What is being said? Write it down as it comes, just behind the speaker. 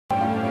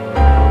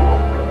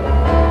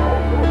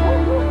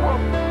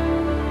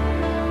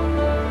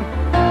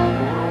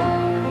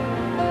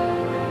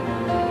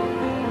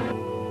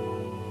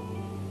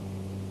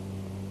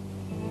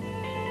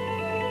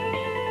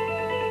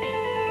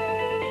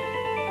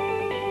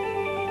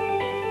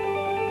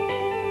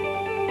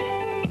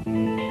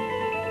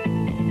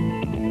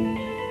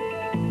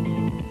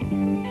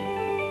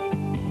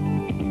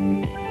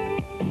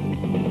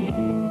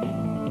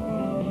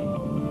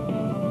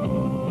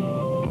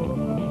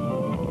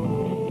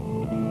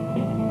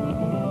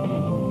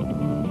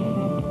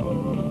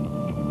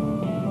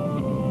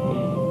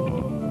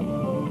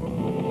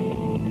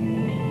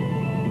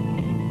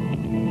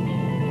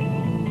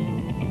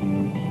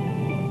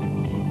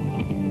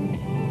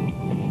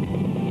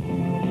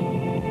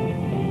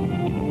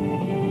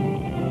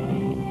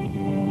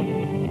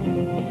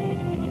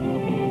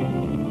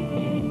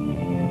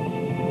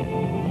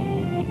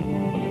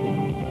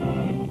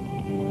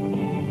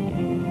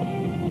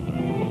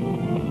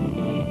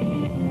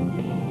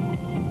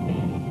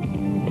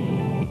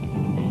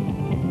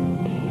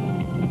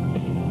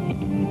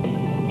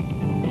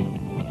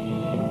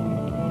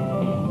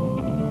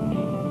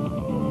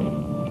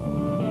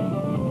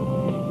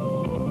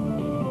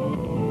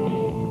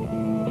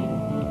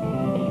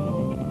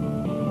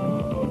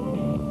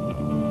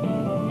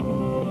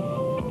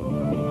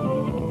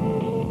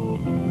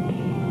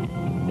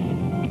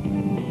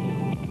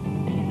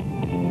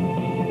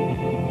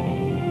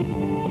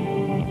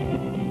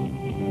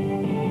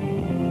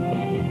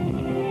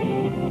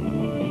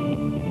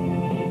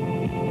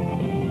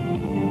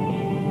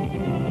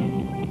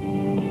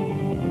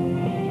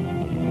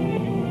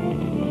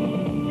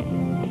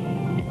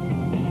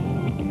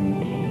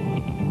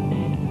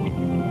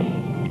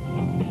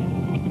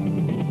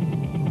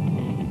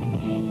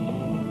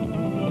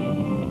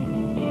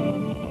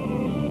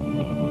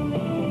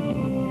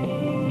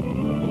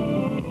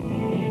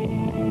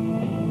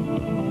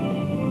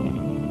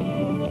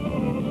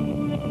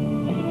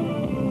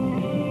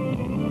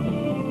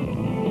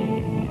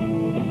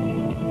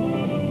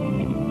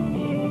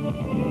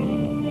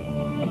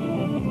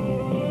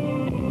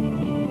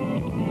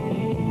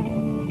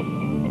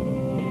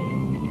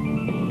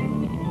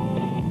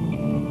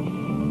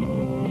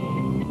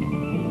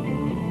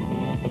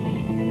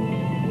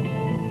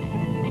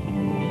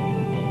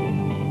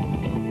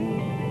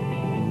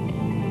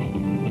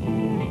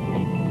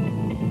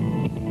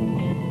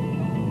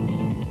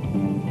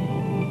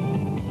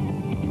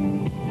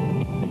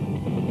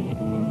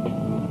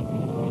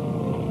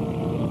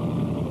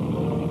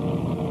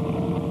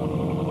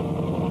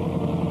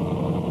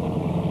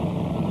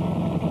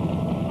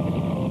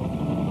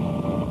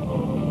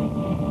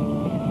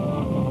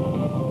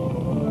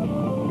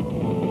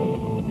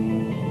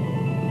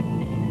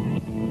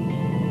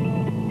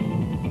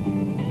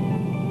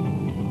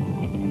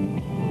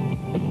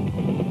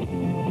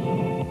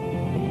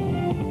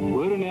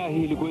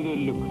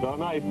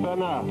Sana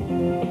aytsana.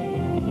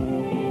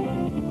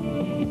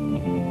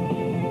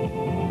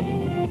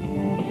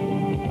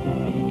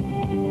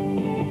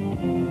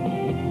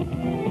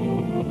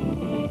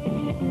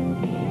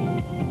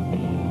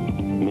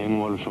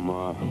 Men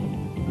oluşuma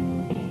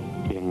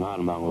ben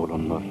almaň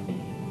olanlar.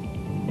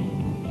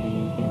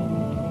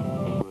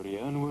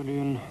 Görýän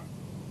welin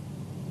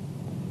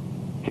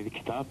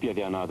kitap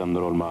ýazan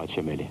adamlar olmagy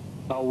çemeli.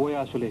 Awwa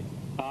ýaşly.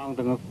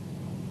 Aňdyňyz.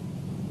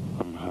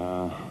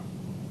 Aha.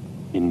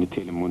 Inni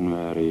telemun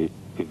veri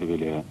bizi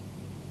bile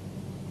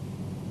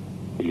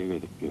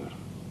edip ýör.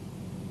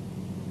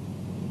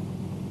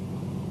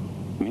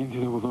 Men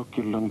de uzak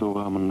ýyllaň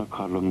dowamyny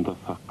kalymda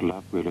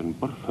saklap gelen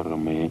bir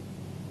sırrymı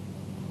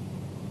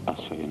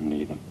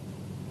aşaýandyym.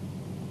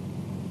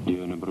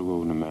 Ýöne bir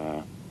göwnüme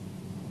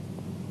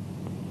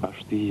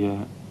açdyýa,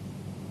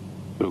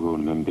 bir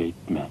göwnüme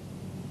beýtme.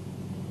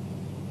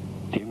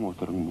 Sen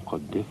oturuň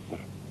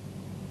mukaddesdir.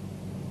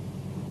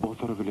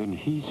 Otur bilen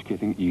hiç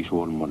kesin iş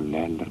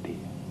olmalylar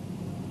diye.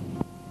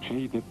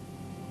 Dep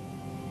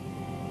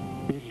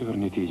belli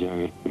bir netije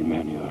gelip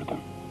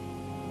bilmänýärdim.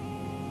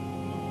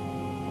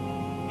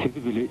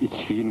 Tezi bile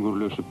içkiň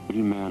gürleşip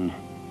bilmän.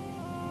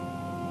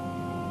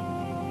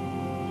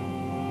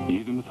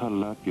 Ýüzümi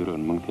sallap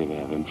ýörenmiň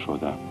sebäbim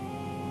şoda.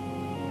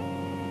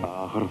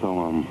 Ahir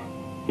soňam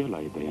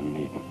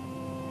ýelaýdaýanlyydym.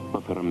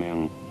 Basar men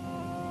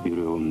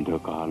ýüregimde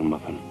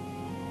kalmasyn.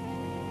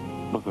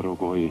 Basar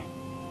goý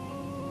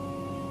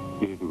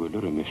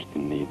Gözgöler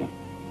emeştinliydim.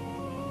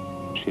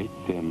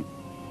 Şeytsem,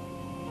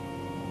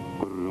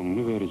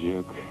 gurrunlu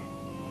verecek.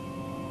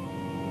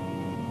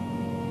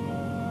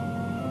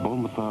 O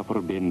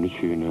musafir benim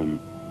üçünim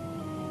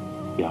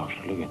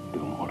yaxşılık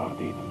ettiğim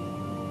olardıydım.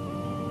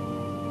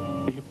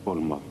 Bilip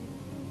olmaz.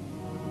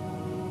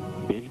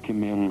 Belki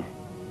men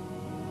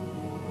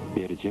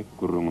verecek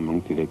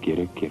gurrunumun size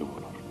gerek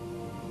olur.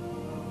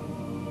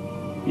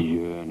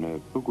 Ýöne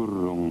bu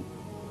gurrun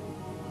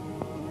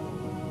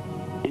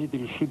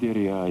edil şu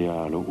derya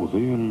ýaly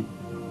uzun,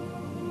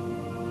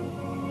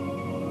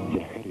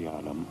 zehir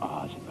ýalym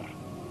ağaçydyr.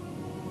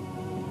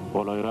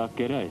 Olaýrak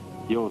geräý,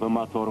 ýogda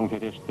motoruň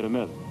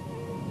tereşdirmez.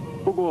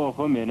 Bu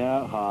gowy mene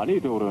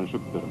hali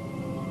döwrenşikdir.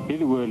 Biz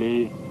weli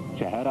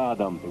şäher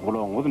adamdy,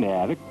 gulaňyz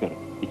näbikdir,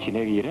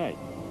 içine giräý.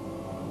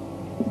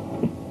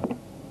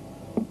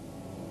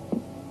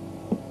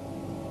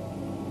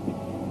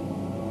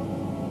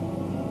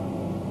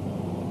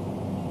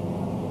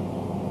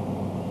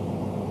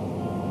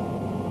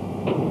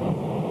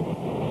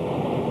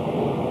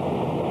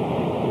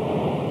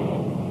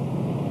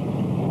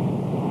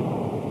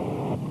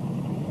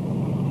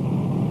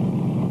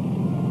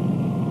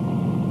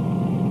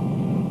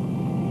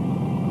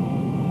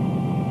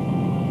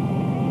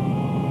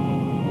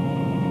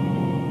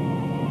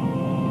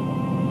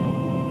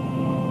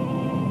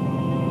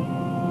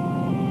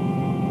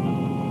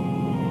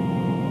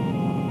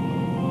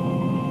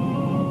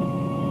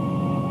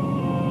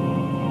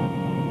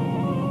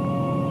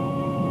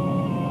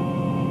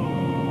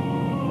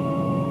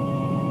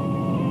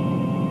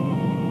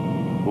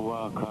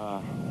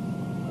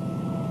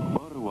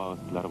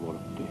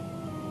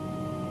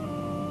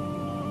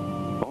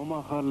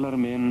 Mahallar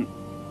men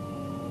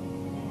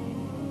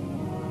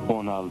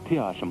 16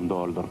 ýaşym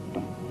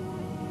doldurtdym.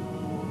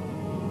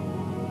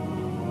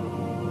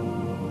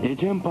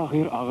 Ejem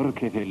pahir agyr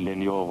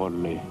kesellen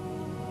ýogolly.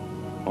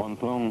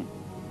 Onsoň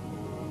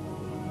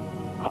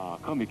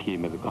hakam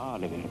ikimiz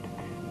galy berdik.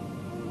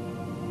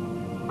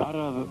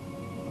 Garaz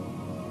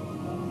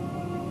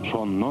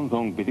şondan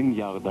soň biziň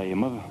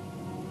ýagdaýymyz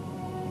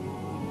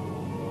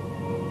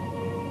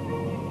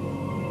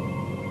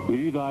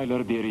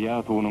Üýdaýlar derýa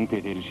suwunyň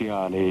petelişi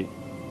ýaly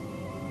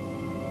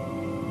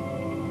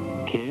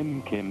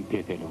kem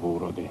peteli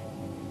vurady.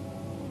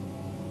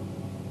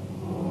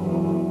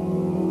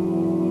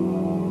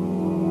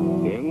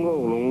 Eň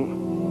ogluň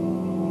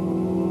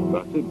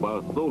basy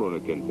basdowlan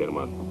eken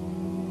Terman.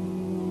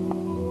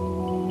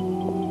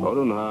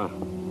 Orun ha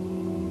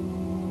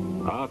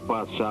ak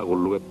paşa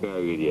gulluk etmeye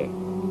gidiyor.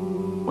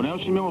 Bu ne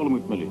işin mi oğlum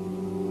gitmeli?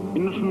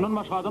 Şimdi şundan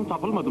başka adam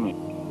tapılmadı mı?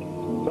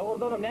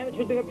 Doğrudanım ne mi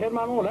çüzdüğü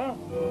fermanın oğlu ha?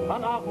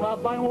 Hani ak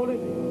Murat'ın oğlu?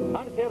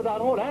 Hani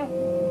Serdar'ın oğlu ha?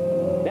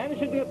 Ne mi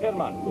çüzdüğü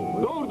ferman?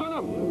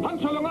 Doğrudanım.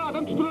 Hani soluna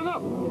adam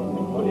tutulanım.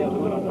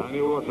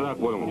 Hani o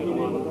sırak koyun.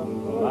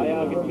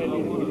 Ayağa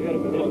gitmeli.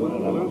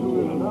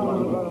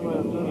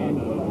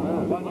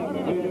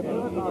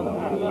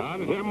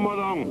 Hani sen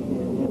modun.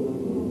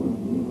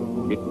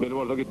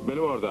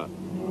 Gitmeli orada.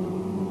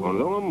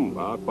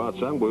 Ondan ak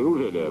patşan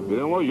buyurur öyle. Bir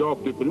de o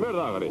yok deyip bilmer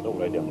daha gari.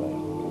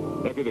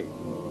 Ekidin.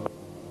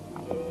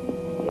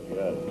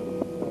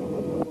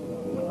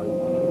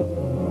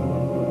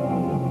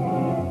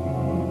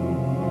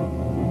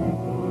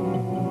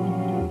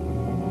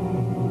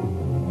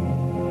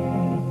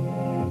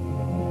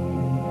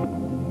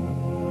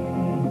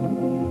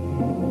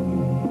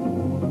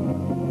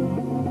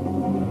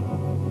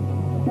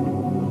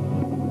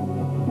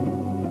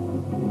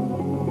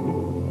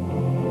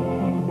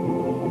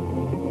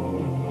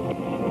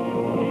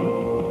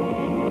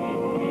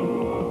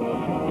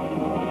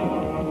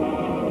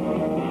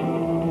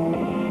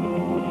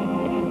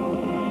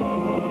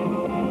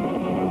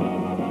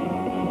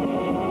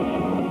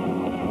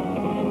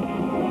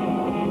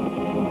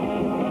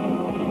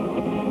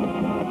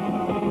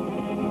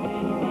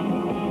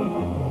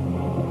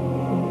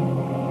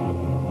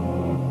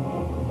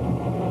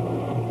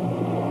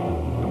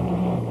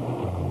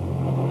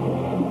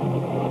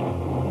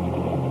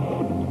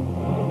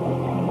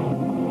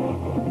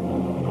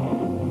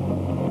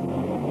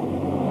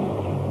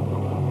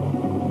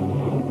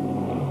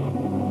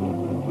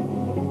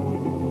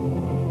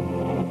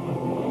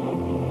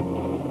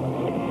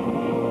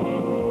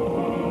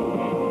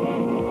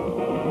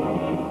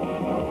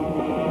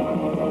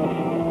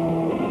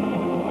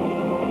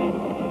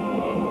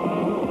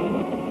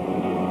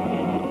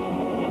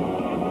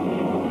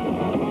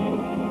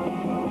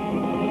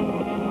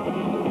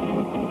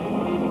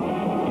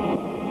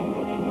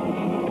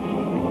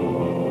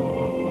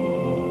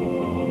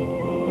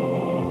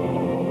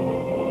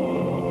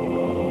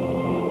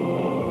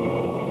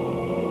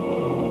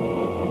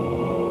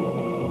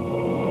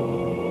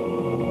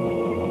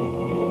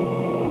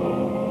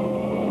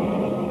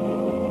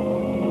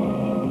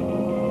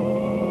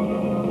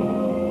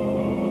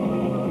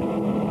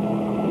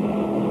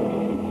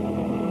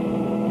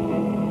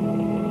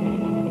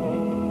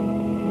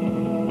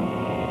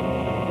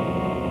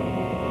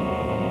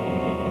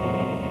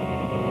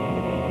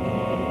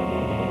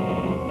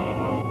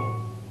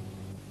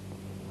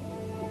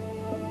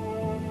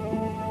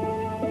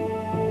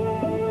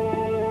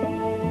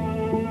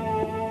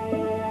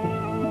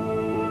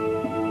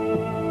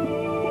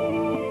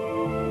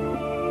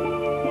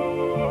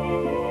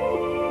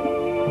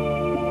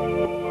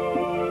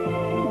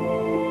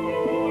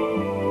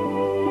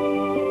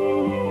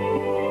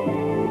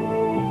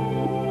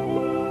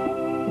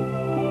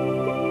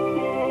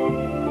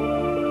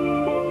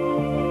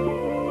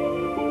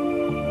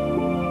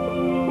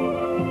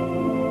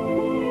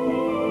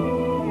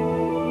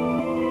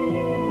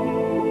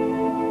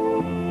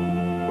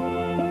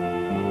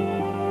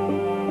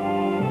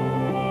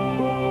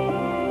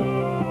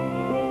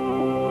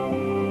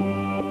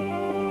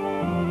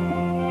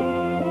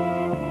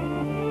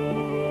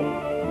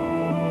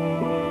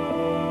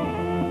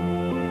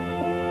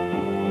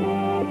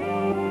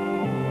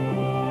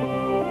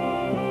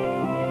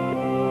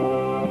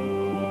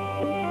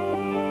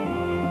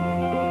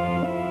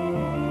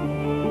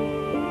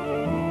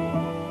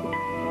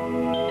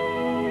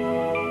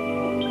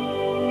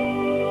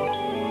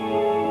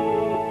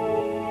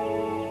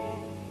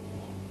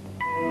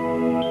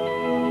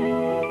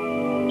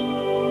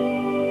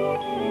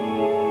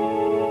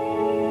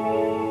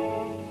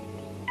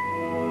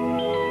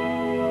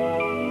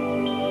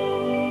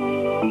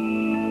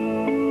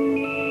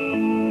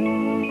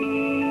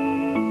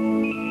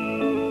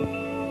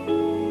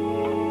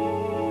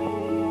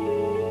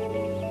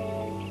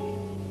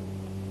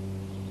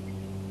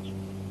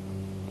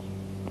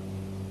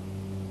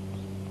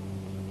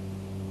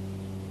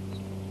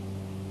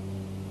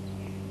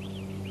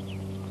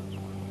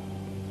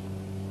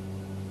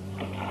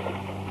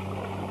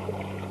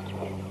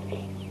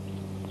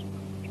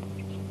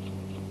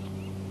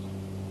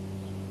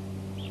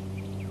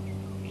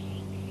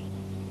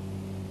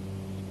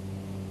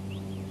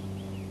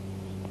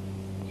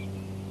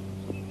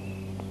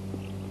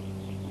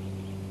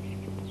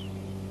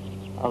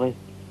 Ağay,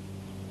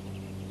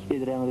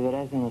 edreğinizi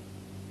vererseniz,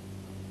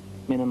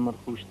 menem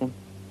marhuştum.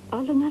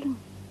 Alın.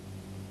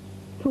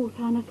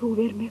 Sultana su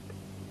vermek.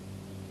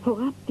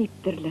 Sogap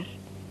dipdirler.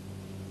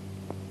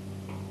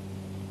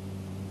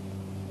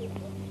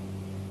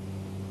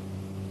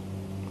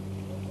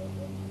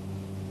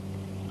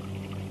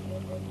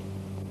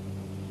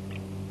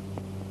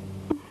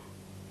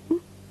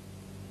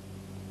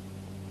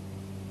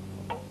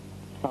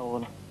 Sağ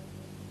olun.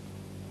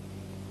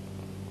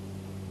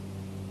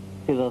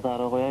 Siz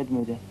azara koyaydım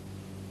öyle.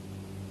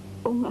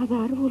 Onun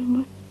azarı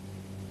olmaz.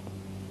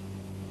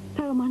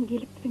 Sağman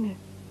gelipsiniz.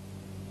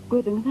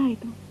 Gözünüz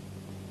aydın.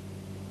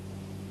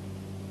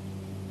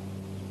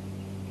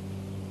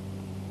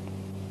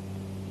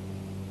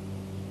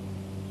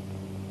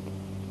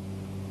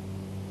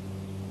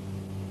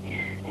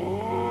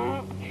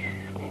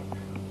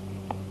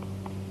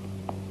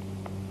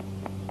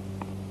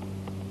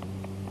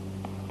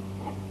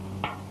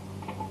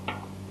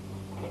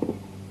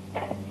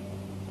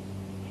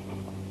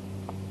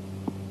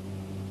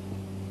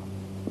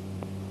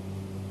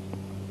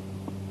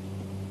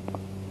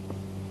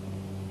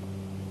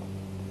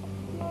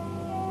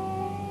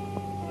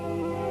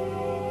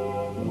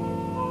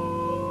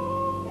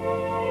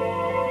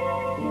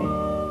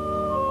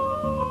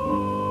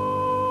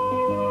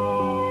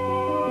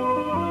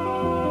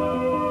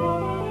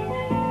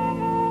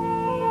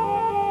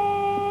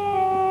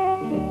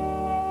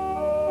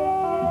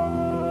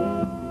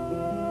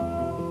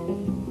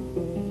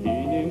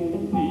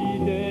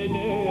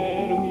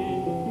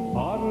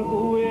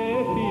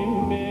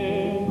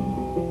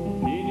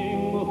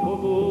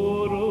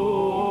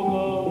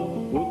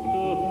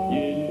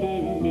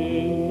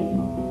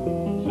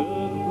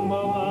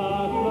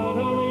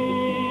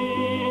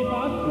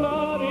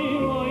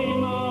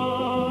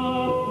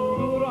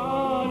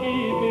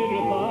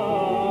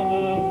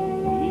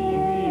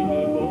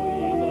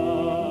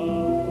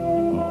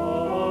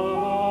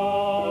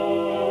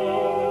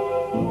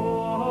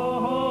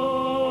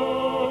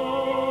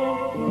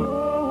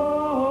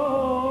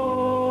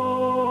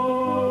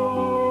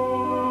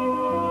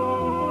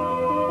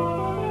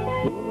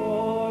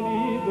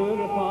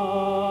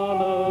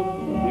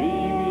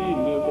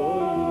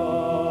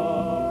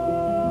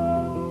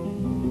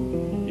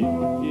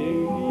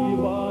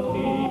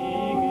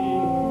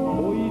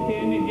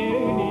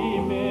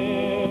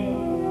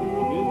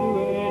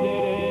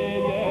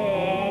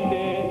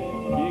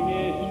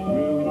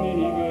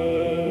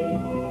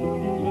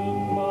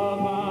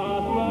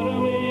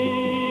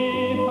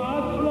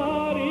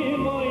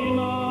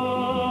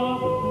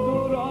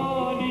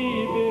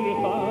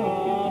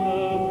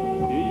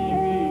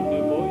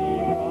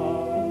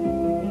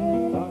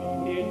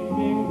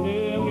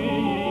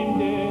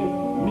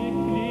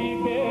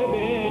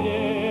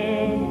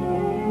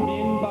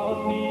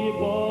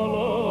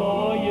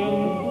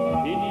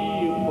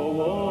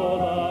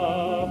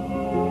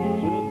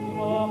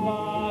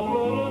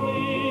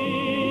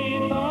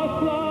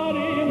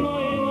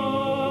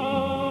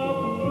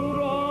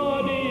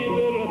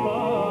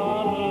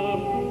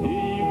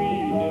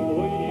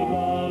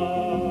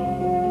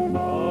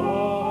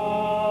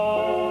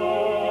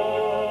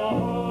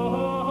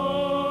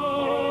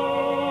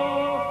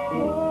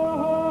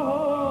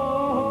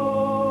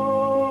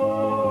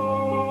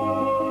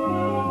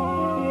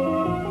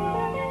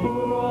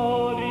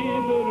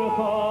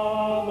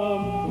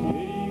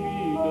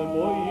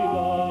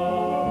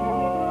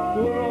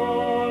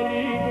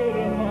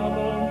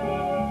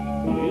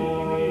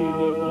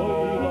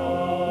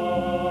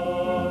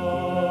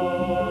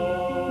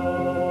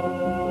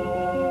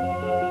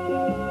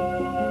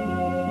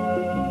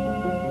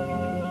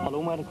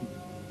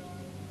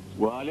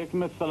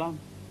 Aleykümselam.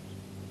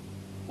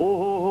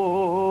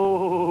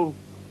 Oho!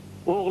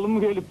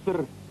 Oğlum gelipdir.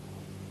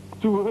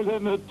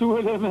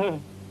 Tüveleme.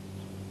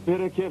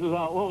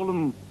 Berekellah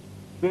oğlum.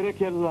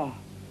 Berekellah.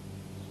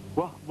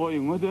 Vah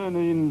boyunu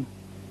döneyin.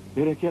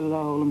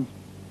 Berekellah oğlum.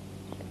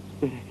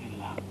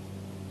 Berekellah.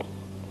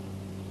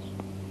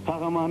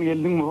 Sağaman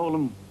geldin mi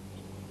oğlum?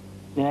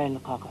 Değerli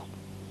kaka.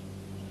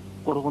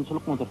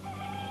 Korkunçuluk mudur?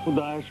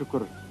 Hudaya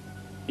şükür.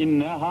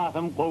 İnne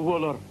hasım kovu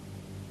olur.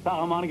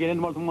 Sağaman gelen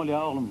oldun mu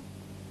ya oğlum?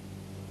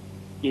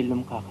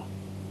 Geldim kaka.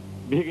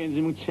 Bir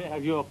gencimin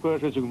çeğer yok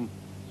görüşeceğim.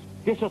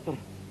 Geç otur.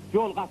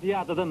 Yol katı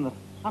yağdadandır.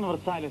 Anvar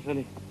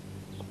sayleşeli.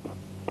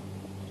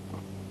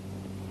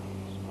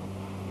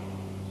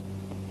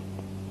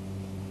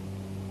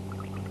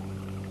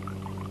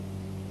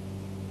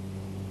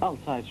 Al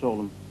sayıç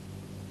oğlum.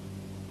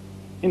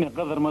 Yine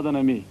kızdırmadan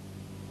emi.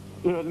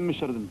 Öldüm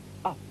müşürdüm.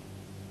 Al.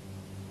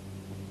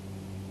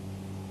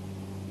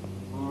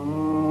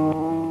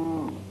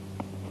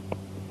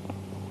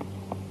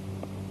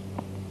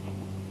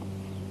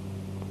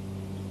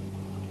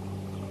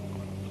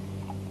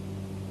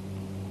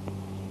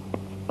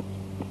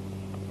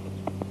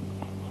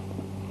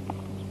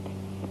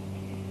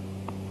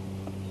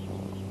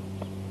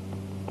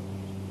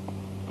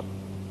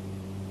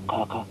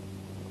 Kaka.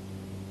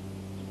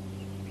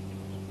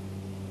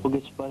 Bu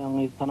geçip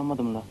bayanı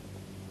tanımadım da.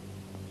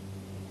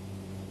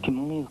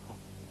 Kimin kıyıkı?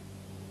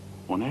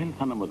 Onu el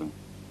tanımadın.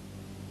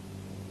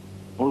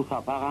 Ol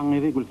sapağın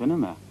edi Gülfene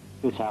mi?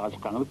 Siz çağa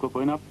çıkanızı köp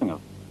oynaptınız.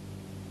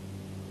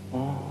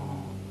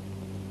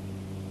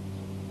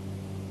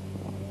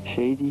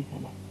 Şey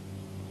diýsene.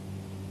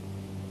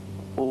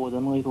 O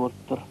odan gaýry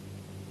bolupdyr.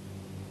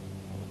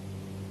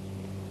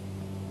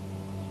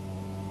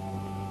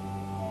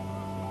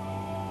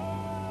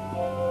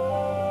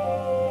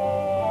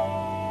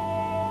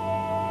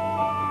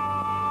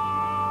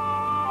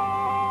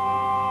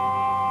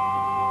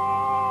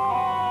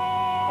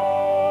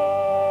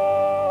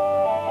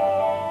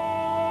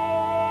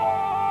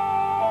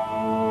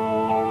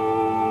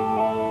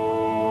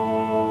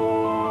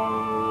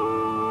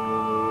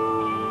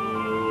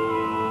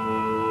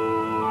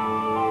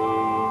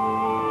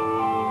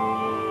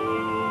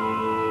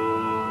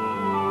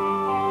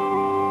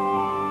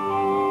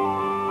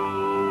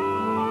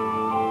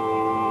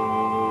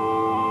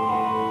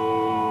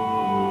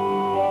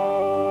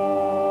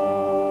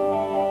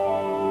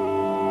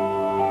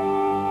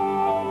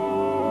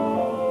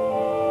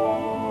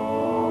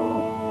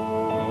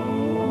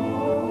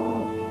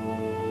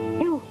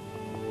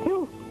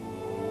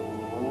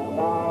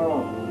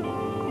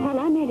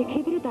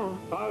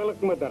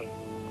 Sağlık mıdır?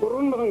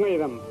 Kurulmadın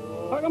kıydım.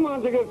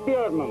 Sakamanca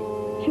geçiyormam.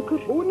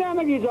 Şükür. Bu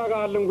neme giyecek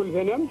halin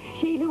Gülfenem?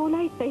 Şeyle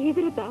olaydı da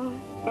hebir daha.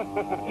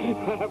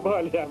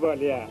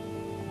 Bol ya.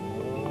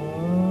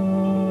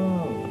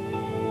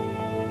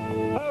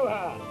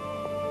 Hava.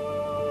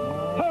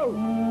 Hav.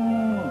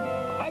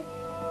 Hay.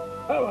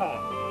 Hava.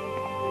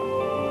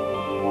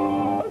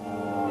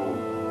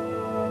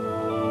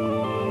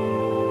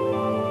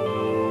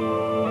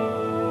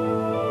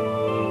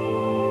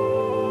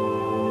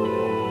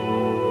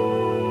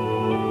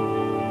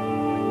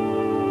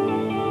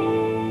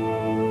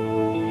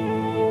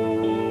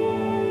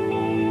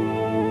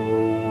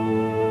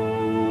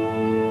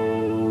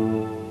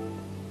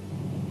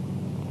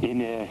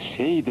 Ine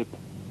şey dip,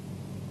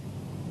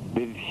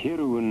 biz her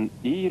gün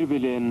ir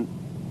bilen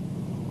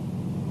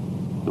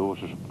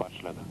doşuşup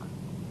başladık.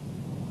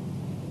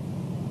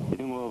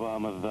 Bizim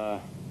obamızda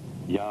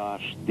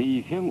yaş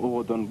diýsen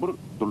odan bir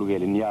dul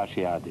gelin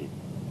yaşaýady.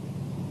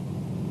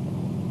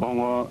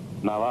 Oňa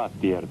nawat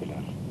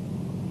diýerdiler.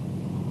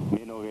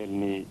 Men o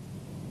gelini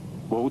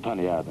gowy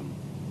tanýadym.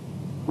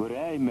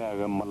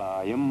 Göräýmäge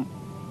mylaýym,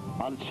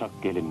 alçak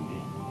gelindi.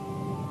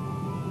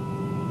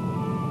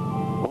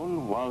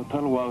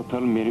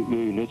 Wagtal meni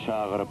öýüne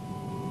çağırıp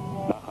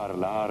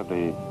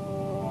naharlardy,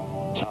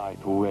 çay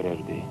tuw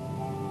bererdi.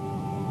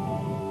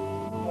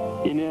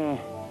 Ine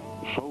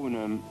şo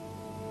günem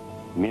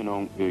men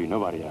oň öýüne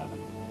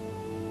barýardym.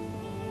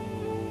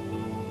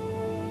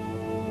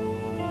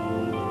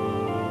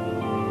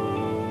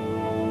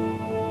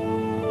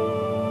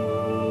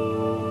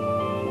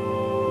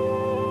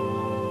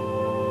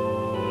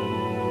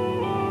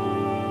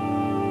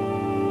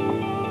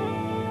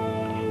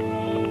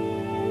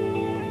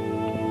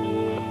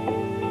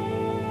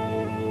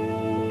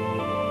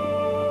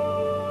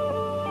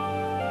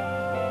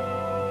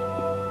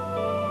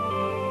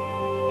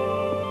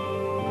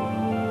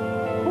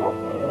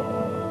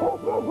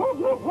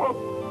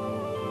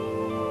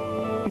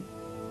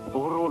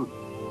 Oğrul.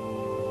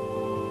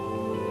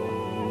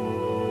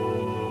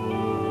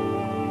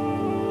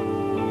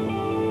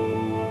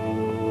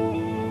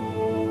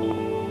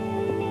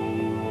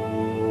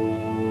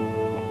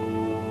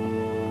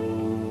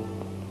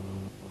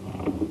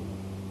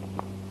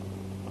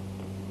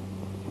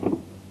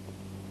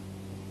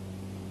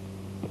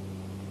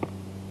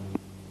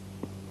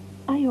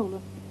 Ay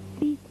oğlum,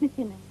 değitme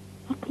seni.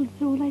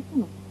 Akıllıca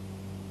olaysana.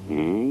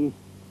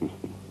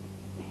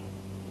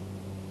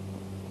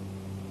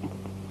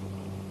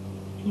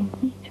 Sen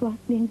hiç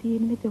vakt ben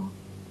diyemedi o.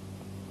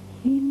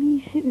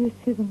 Yemişi öz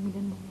sözüm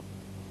bilen o.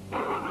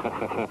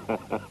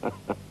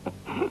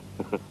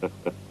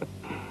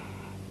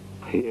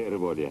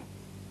 Yer bol ya.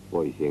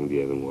 Oy sen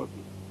diýeňiň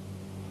bolsun.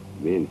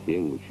 Men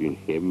sen üçin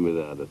hemme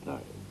zada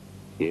taýym.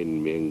 Sen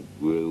men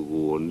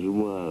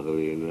göwünjuma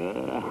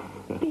gylena.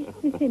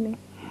 Değitme seni.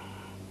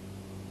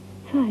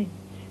 Çay.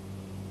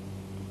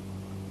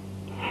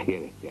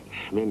 Gerek.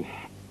 Men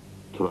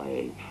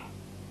turaýyn.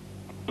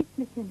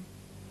 Gitme seni.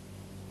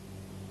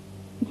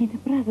 Yine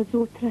biraz da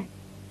oturay.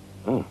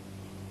 Ha,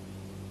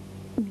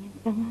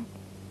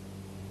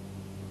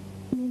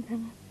 Men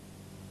sana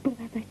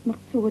biraz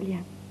aytmakçy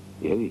bolýam.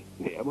 ýeri,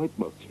 näme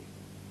aýtmakçy?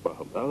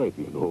 Baham aýt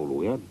men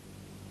oğluyan.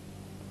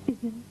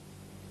 Bizim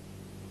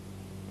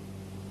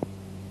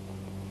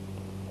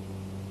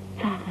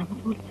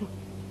sağamız bolsa.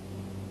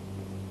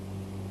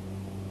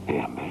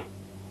 Näme?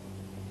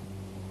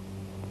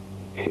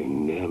 Sen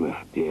näme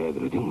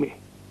diýerdiňmi?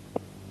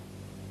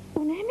 O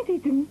näme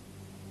dedim?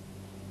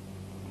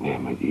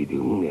 Näme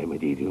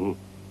diýdiň?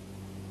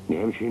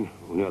 Näme üçin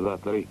ony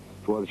azatlary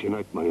sual üçin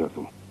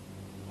aýtmaýarsyň?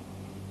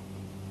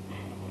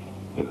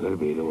 Eger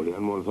beýle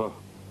bolýan bolsa,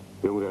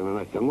 öňräňden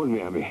aýtsaň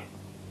bolmaýarmy?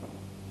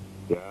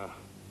 Ya,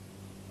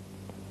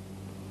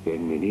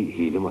 sen meni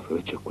hile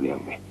maskara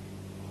çekkulýarmy?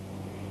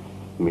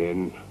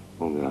 Men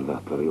ony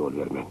azatlary ýol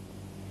bermem.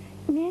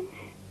 Men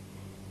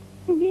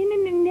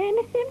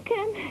näme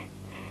semken?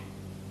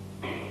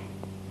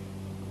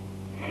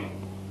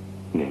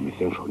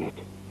 Sen şonu et.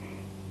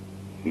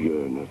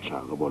 Yöne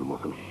çağı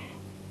bolmasın.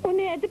 O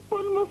ne edip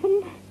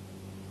bolmasın?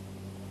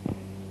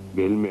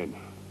 Bilmen.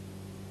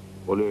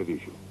 Olu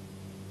edişim.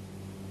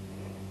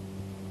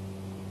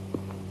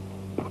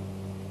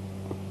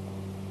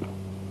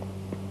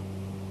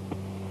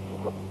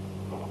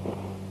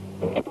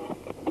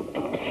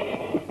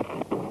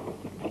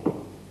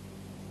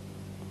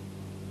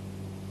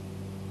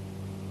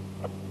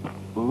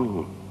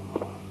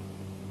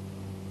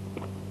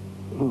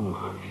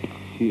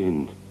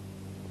 Sen...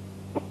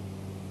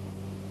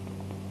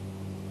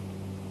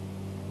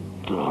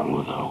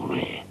 Dağımı da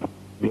oraya.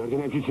 Bir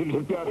yerden hepsi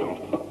sildirip bir adam.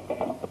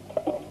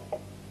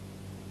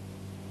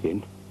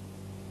 Sen...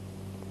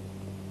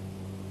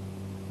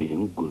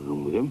 Benim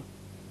kızım dedim.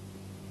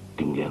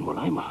 Dinleyen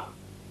olay mı?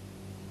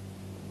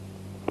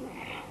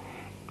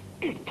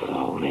 Git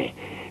oraya.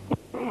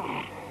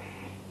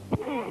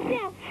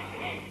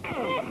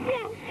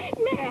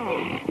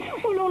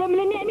 Ulu oğlum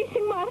ne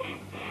işin var?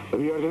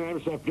 Bir yerden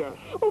hepsi hep yer.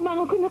 O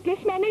bana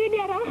kömekleşmene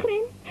gidiyor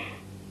ahrin.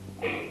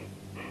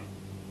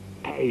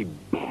 Ey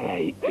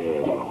belay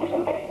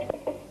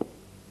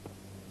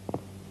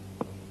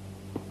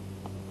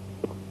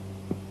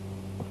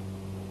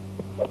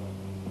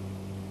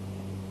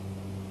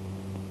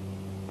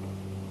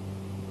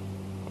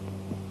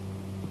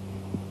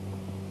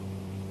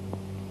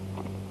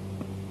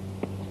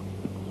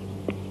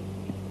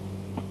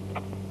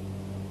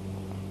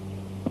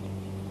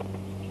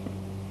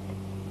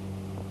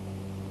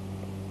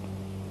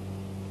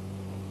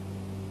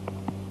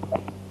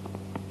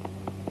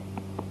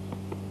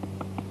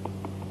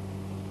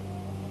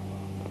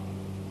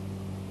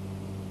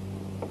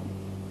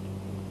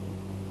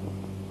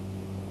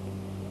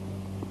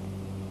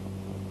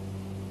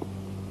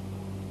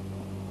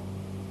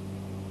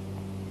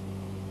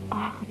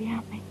Ahır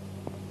yapmayın.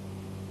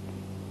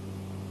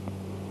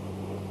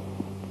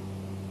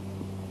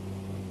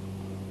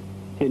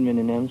 Sen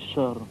beni neymiş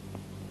çağırın?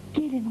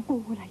 Gelin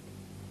kovulaydı.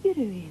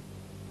 Yürü evim.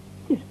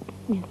 Yürü.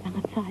 Ben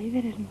sana çay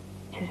veririm.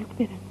 Çörük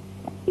veririm.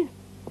 Yürü.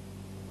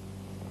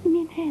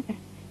 Men hedir.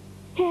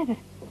 Hedir.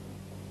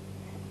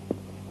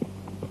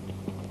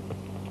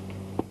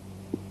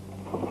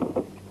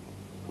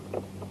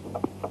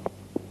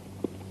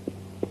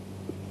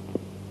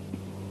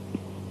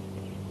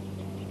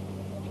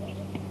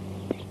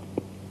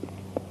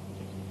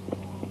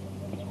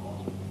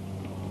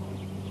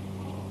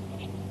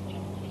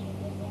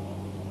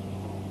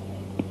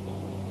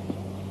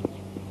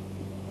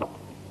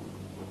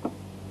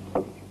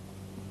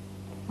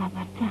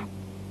 Nazarcan.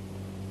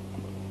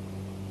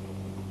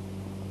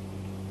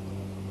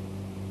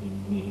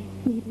 Ne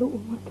iyili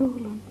umut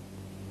oğlum.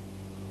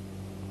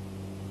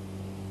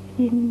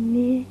 Sen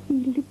ne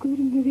iyili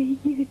görmüve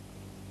yigit.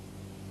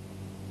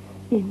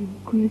 Benim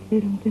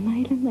gözlerimden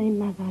aylanay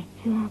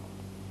Nazarcan.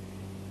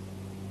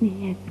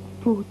 Ne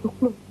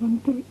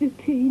bozukluğundur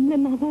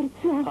öpeyinle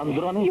Nazarcan.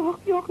 Kandıranı.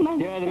 Yok Nazarcan.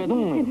 Değerledin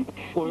mi?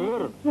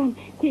 Koyur. Nazarcan,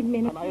 sen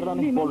benim Hani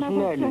ayranı bolsun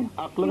değerli.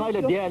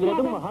 Aklınayla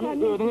değerledin mi?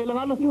 Hani ödün elin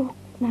alın. Yok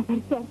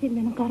Nazarcan, sen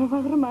benim kara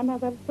bağırma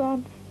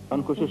Nazarcan.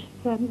 Hani koşuş.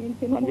 Kan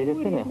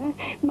dedetsene.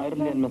 Ayrıl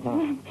diyen ben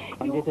sana.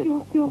 Kan dedet.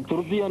 Yok.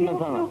 Durup diyen ben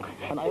sana.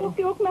 Hani ayrıl.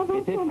 Yok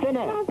Nazarcan.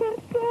 Dedetsene.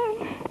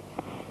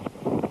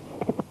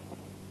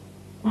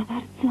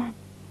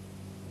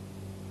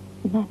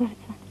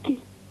 Nazarcan, gel.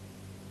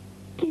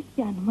 Gel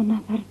yanıma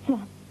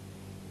Nazarcan.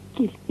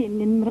 Gel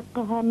senin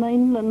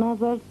mırkahanayınla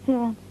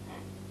Nazarcan.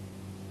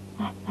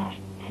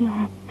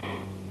 Nazarcan.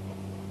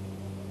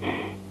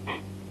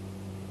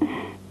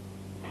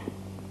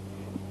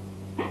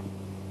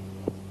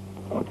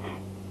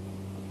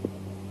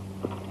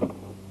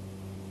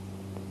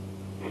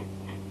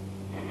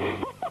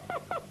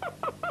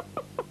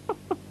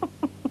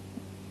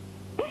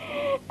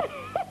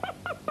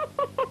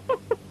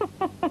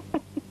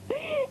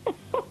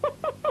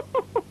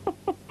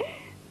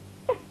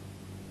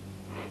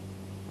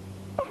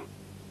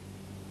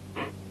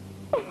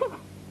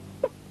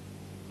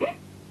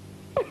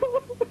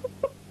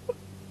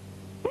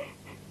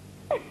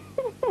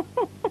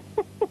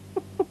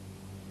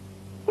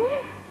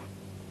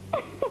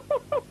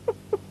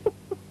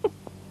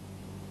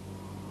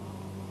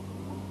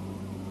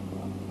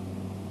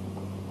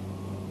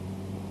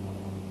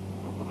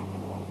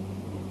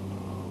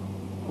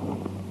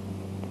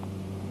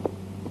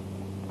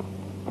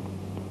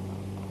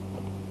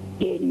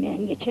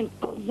 Gelmeyen geçen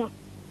kızla,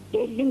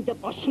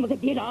 elinde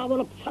başımıza bela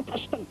olup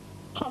sataştın.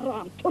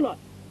 Haram, tula,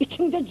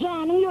 içinde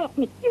canın yok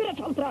mu? Yürü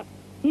çaldırak!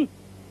 Hı?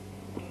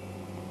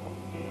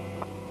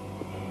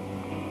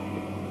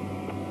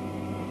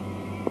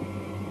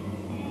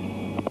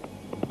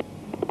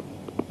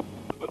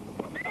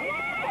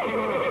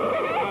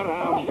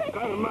 Haram,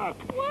 karnak!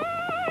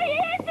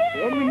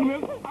 Eminle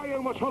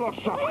ayırma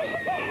çolaksa!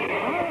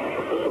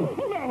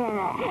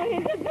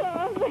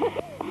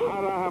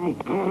 Haram,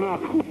 karnak!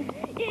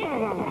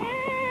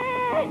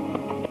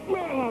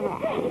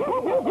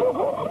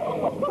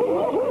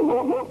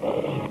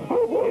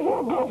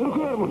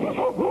 Hazır mı?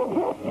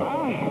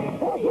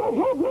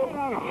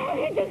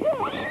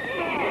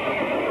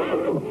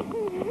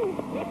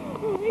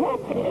 Hop!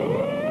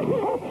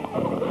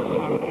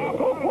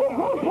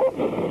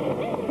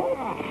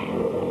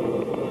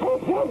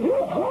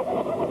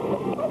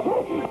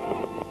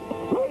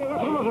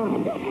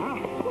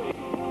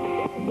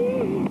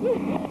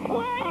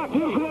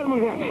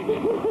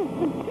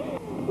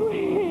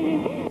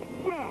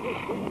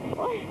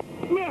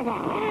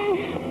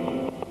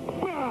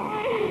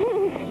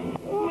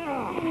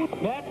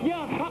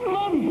 Mätgen,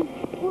 saklan!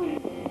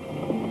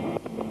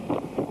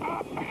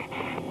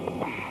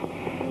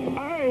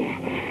 Ay!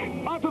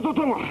 Atı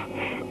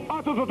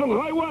tutun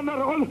hayvanlar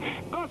ol!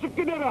 Kasıp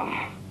gider ha!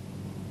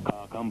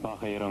 Kakam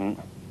pahyryň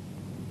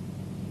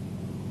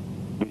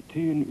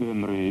bütün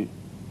ömrü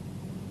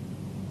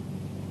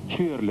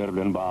çüýerler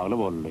bilen bagly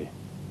boldy.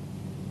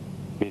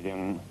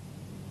 Biziň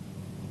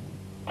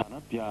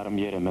tanap ýarym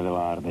ýerimiz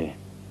bardy.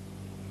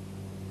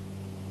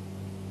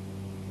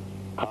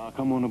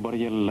 Kakam onu bir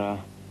ýylla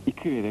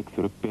 2 gedek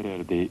sürüp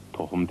bererdi,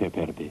 tohum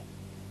teperdi.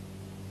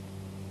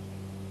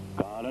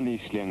 Galan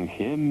işleň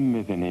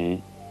hemmesini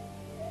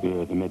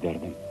özüm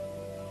ederdim.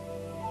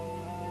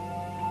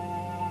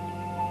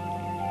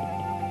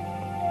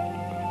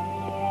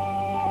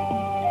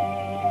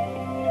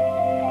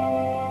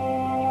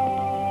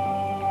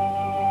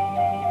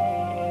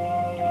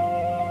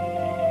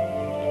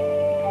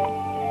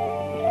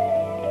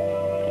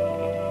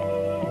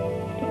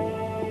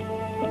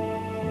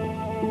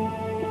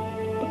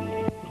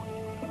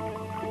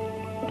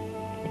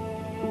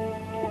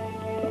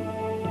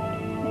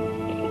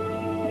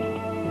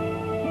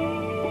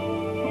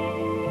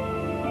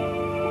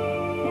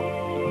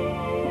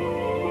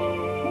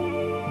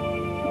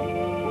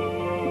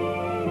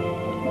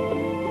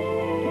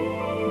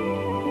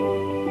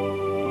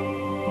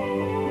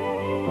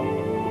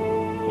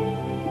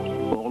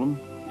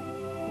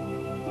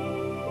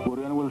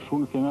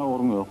 Şunu sene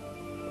orun yok.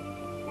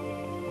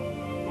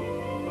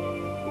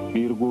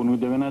 Bir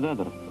gonu degen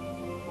adadır.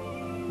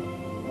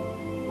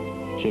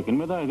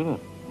 Çekinme de aygıdır.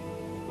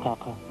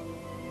 Kaka.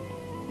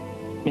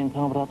 Ben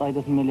sana birat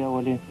aydasın meli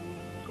avali.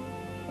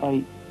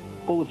 Ay,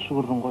 oğuz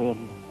şuurun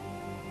koyarlı.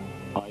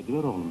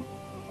 Aydıver oğlum.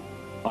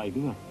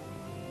 Aydıver.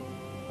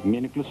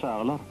 Menikli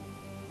sağlar.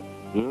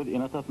 Öz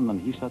inatatından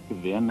hiç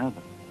satkı diyen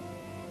nedir?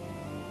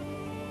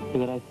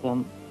 Eger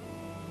aysam,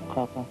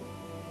 kaka.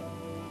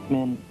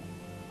 Men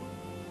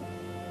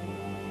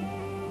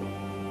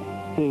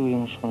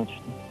sevgiyin ışığına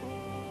düştüm.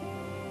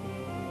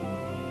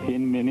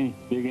 Sen meni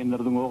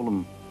begendirdin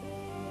oğlum.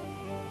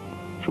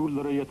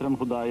 Şuurlara yetiren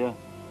Hudaya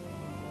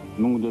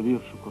müňde bir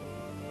şükür.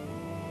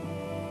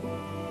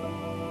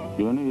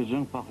 Ýöne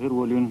ejen fakir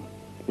bolýan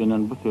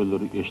senen bu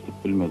sözleri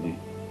eşitip bilmedi.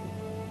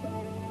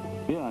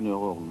 Yani ýok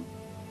oğlum.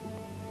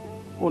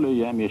 Ol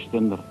eýäm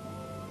eşitendir.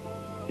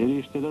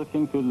 Erişteler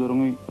sen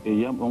sözlerini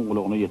eýäm oň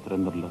gulagyna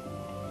ýetirendirler.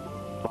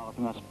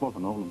 Bagtyň açyk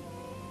bolsun oğlum.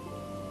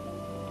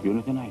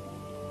 Ýöne sen aýt.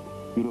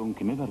 Yüreğin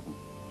kime verdin?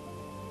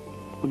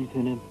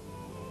 Gülsenem.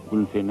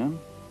 Gülsenem?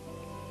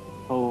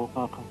 O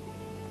kaka.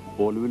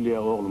 Bol bilýä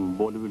oğlum,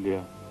 bol bilýä.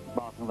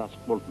 Bagtyň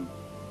açyk bolsun.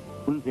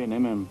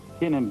 Gülsenemem,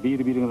 senem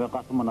bir-biriňize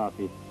gaty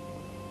münasip.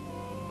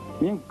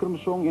 Men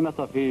kırmyşoň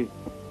inatafi.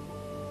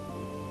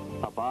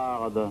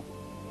 Tapagada,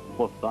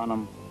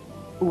 postanam,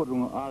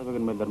 uğurluğunu az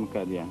bilmelerimi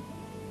kadiyen.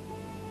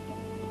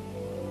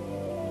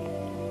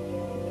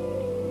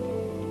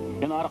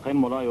 Sen arkayın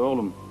molay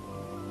oğlum.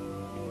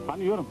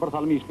 Hani yorum bir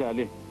salmi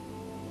işleli.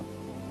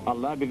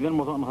 Allah bizden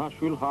mutanha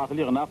şul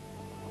hatili gınap,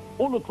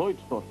 olu toy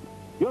tutor.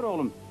 Yor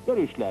oğlum, yor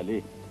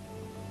işleli.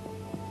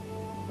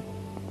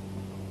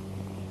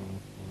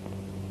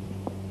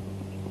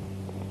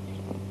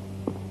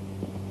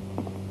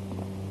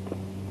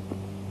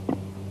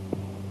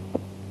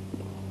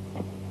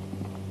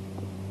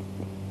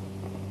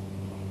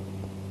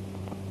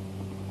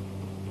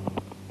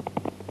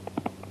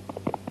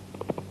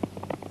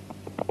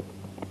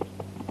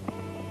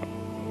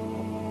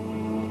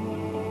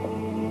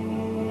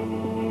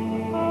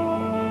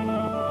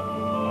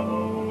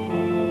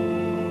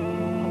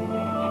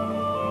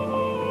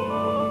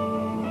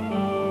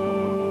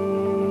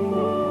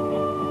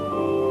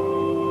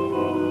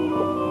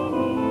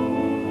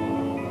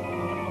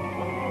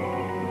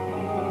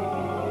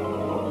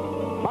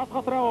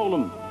 Atıra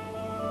oğlum.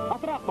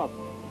 Atırak bas.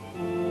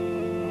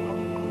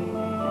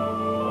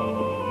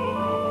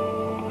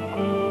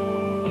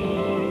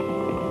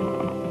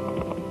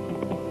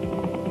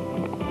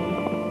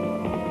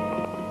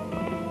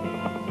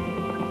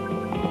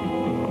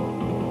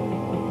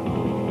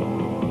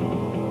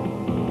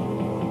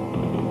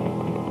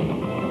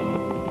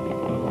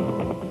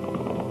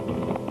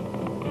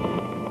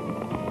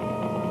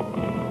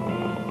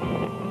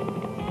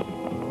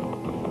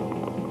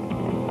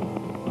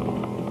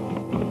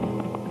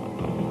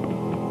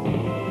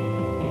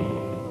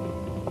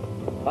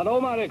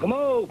 Assalamu alaikum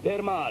o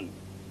Perman.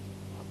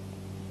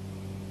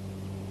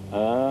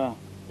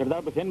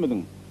 Kirdar sen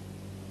miydin?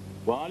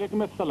 Wa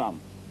aleykümselam.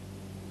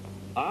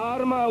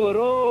 Arma var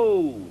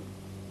o.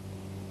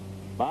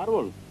 Bar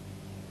ol.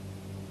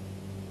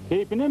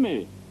 Keyfine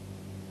mi?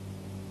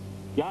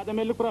 Ya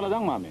demellik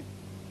kuraladan mı?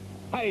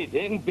 Hay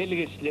sen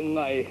belgesliğin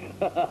ay.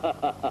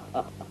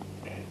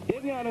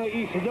 Sen yani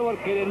iyisi de var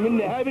gelen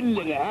minne ha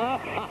bildin ha.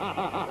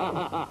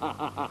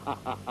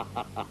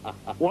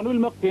 Onu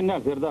bilmek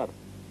kıyınlar Kirdar.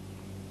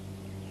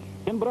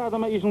 Sen bir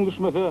adama işin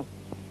düşmese,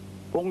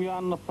 onun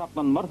yanına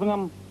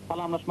saklanmarsınam,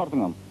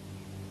 salamlaşmarsınam.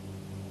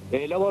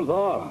 Eyle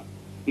olsa,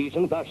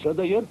 işin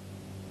taşladı yer.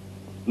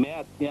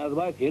 Mehmet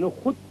Niyazbay seni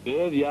hut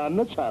öz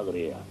yanına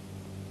çağırıyor.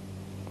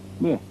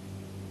 Ne?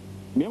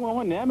 Men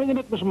ona näme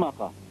etmişim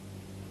aka?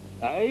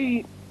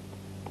 Ay,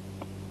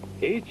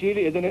 hiç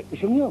iyili eden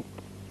etmişim yok.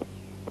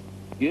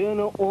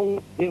 Yine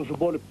on temsi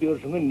bolup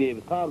diyorsunun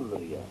nebi sağlır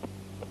ya.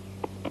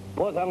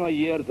 O sana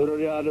yer durur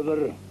yani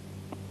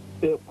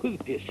bir öküz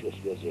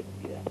peşkeş verecek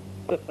ya.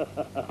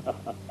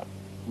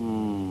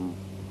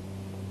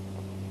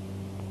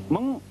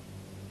 Mın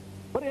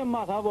bir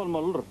emmata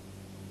bolmalıdır.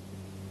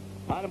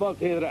 Hani bol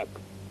tezrak,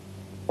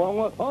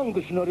 ona son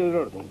kışını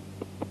örürdün.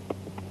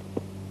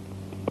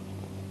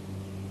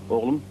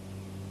 Oğlum,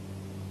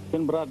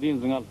 sen biraz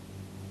dinzin al.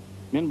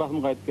 Men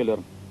basım qaytıp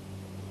gelirim.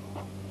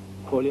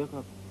 Kolya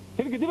kap.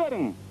 Siz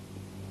gidiverin.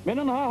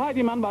 Menen ha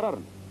dimen barar.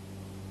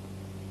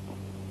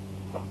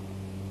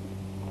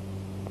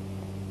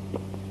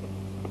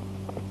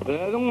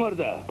 Özün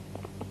orada.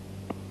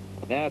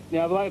 Mehmet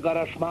Niyazbay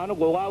karaşmanı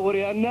koğa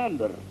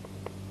vuruyanlardır.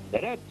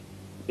 Evet,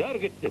 der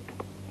gittik.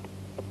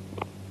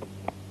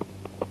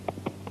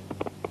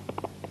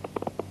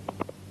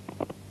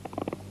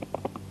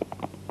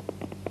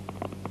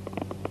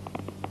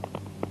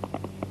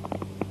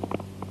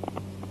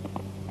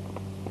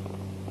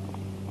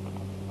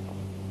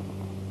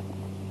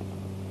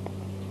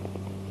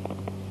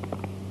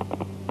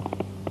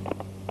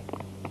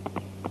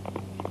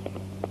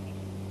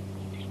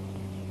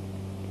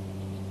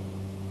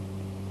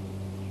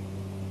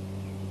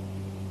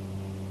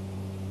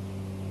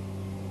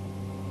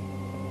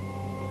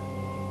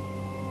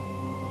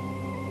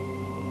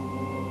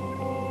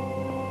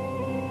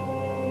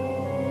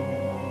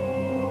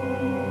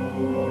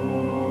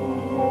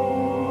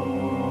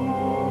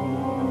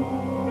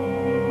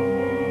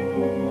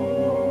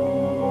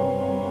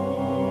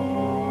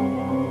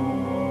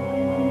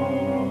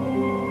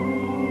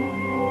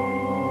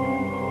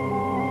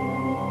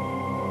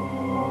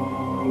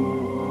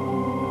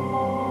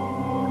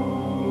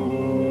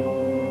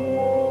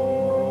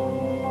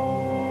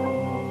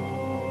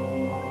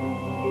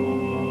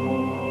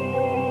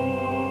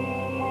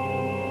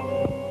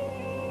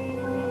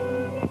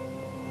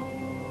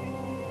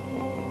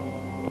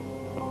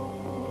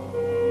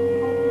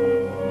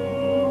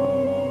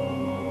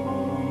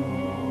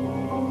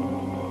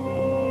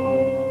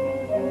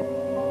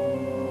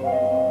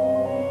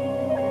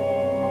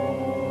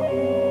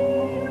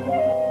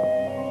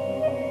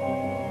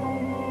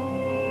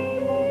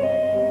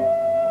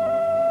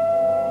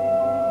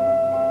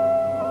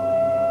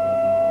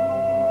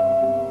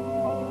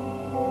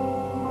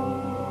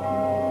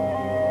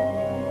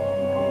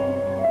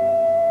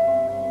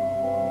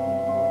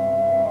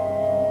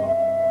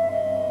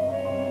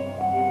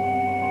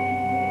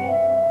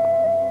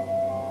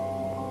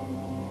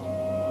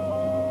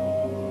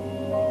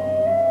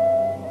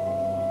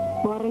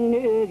 Barın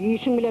öz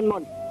yişin bilen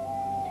mal.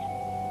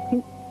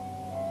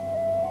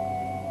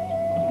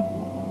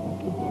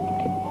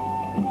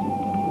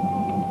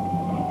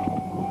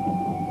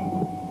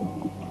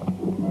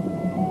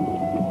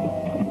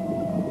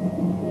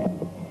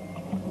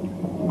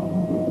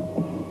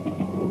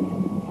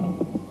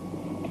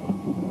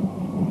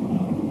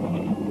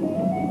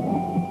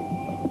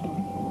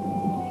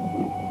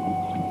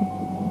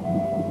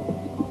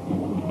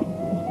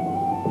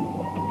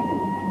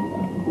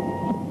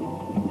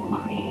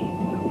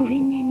 Bu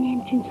benden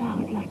ne için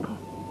çağırdılar ki?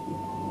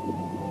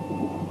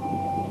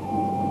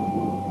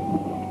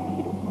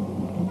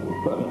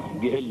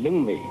 Geldin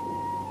mi?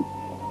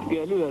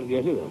 Geliver.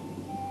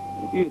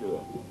 Yürü.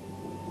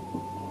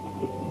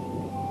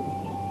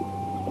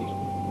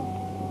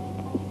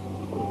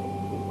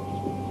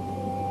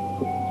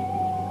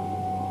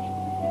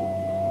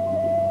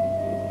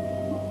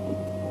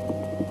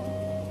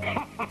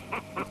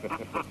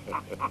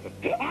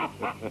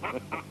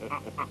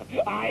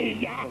 Ay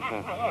ya!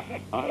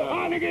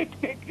 Hani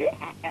gittik?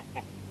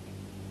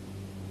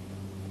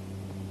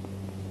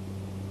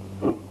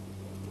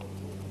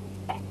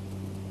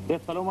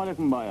 Esselamu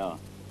aleyküm baya.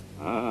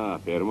 Ha,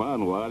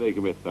 Ferman, ve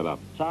aleykümselam.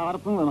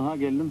 Çağırıpsın lan ha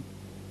geldim.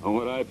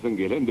 Onlar ayıpsın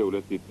gelen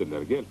devlet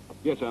dittirler. Gel,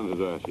 geç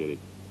anrıza şerik.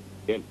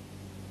 Gel.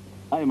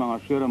 Ay bana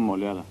şören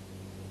molyala.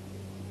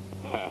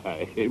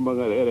 Ey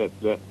bana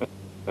eretle.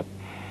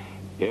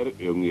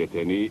 Her ön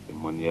yeteni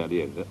manyal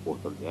yerde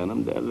otur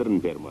canım derlerin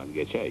Ferman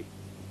geçey.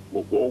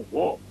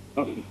 O.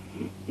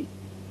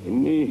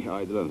 Inni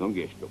aydılan son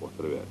geçti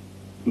oturuver.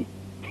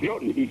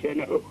 Yok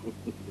nişene.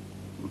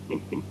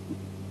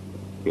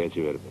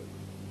 Geçiver.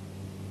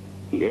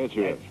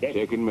 Geçiver. Geç.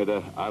 Çekinme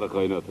de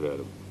arkayına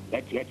oturuyorum.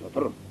 Geç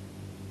otur.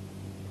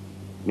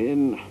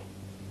 Men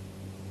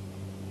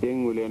sen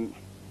ulen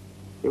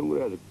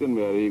öngürazıktan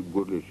beri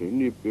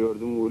gürlüşünü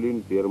gördüm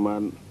ulen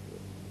Ferman.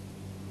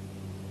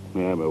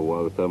 Mehmet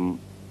vaktam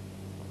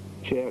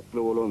çekli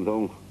olan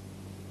son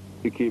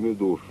ikimiz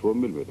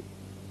doğuşum bilmedik.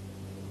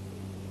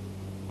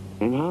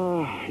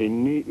 Ha,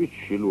 inni 3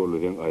 yıl oldu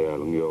sen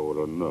ayalın ya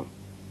olanına.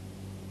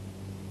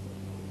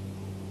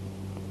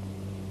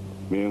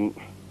 Men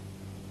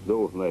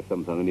doğusuna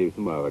aysam sana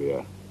nefsim ağır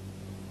ya.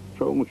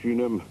 Çoğun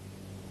üçünem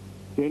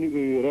seni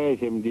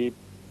öğreysem deyip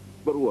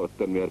bir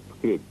vakittan beri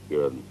fikir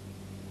ediyorum.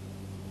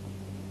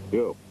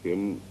 Yok,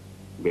 sen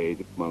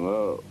beýdip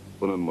maňa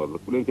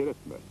ynanmazlyk bilen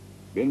keretme.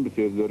 Ben bu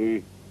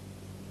sözleri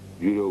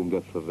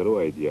yüreğimde sızırıp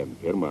aýdýan,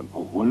 Herman.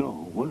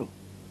 Oğlum.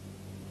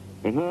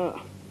 Ena,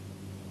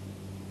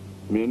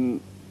 men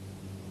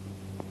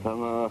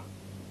sana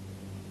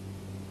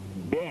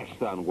 5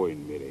 san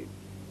goýun bereyim.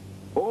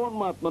 10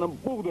 matmanam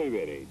buğday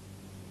bereyim.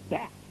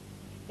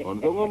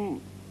 Ondan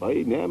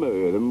ay näme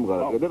öýüm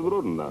garak eder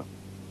dururna.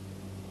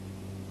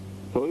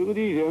 Soýuny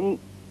diýsen,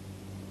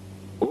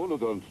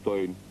 onudan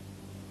tutoyun.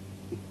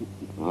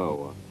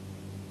 Hawa.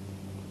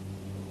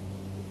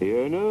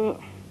 Ýöne,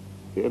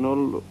 sen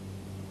ol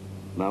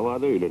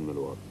nawada öýlenmeli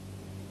bol.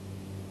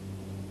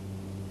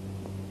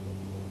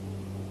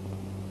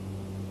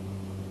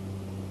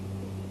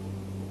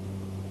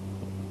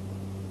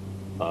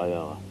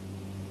 Ayağa.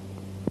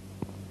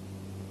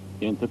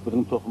 Entek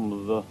bizim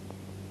tohumumuzda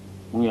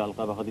bu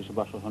yalqa baxa dişi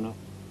başlaşanı.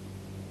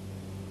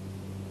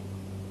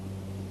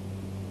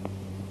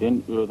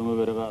 Sen ödümü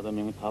berek adam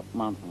meni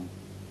tapmansın.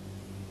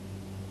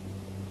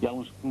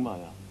 Yanlışlıkın var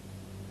ya.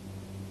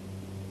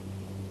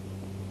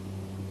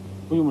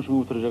 Bu yumuşunu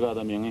uturacak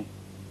adam meni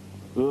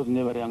özüne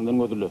berýäňden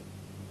gödülü.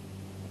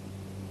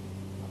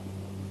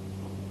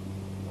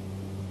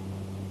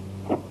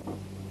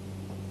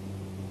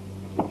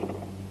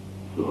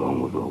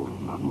 Doğumuz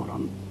oğlundan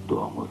vuran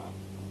doğumuz.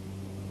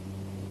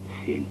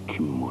 Sen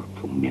kim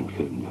murtun men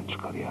sözümden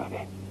çıkar yani.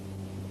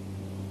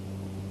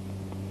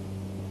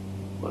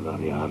 Balar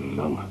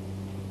yarlan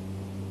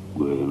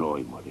gözünü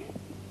oymadı.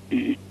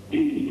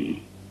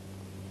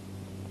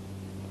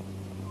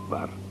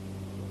 Var.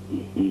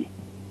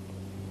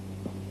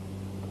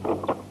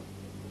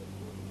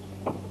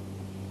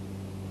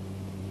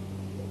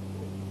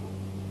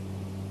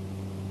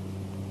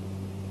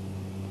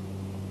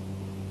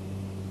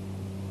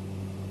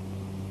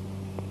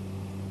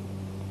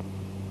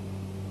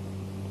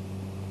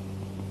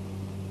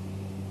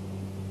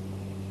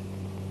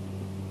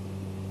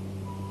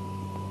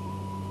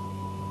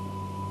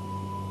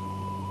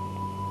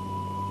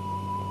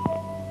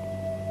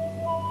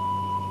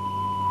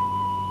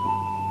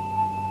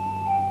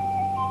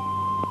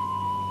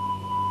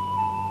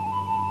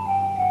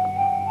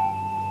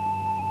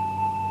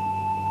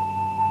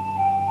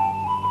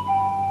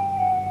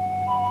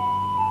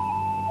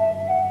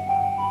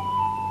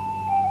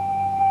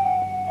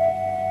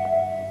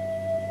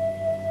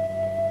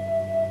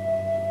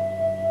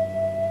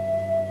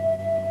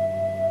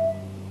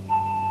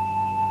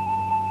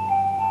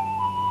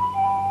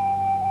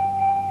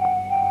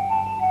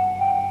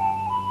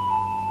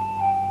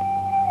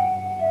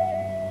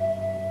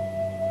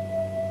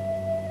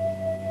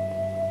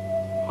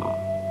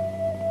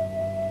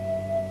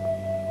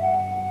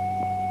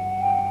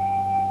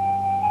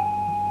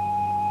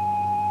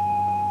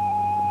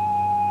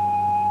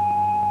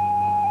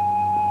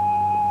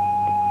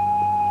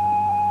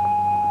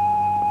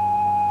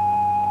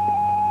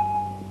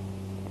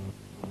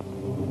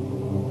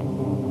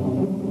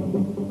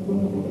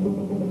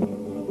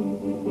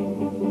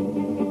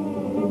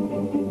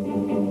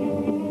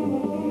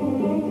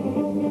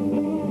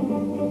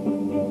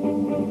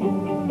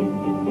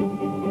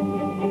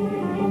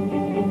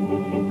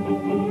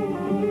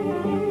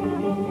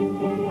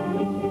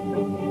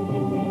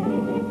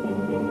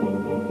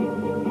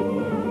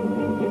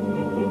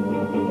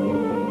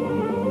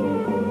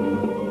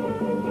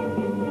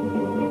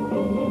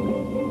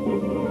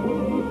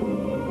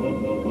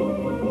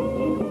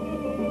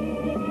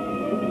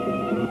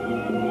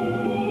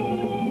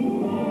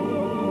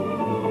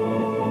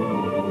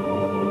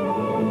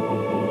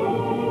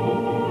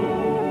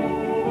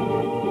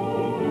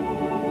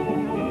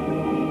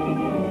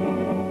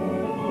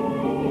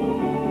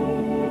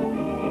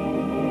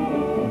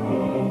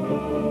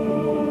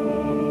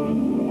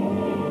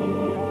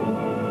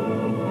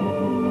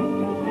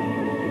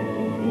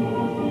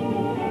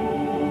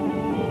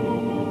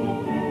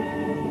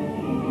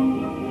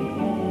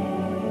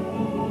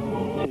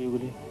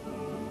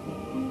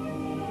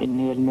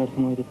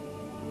 Elmersin öýdüp.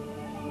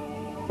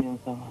 Men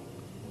sana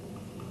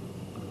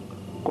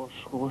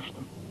goşgy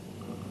goşdum.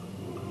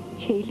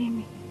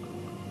 Şeylemi.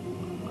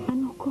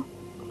 Ana oku.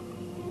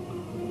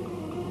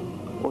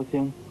 O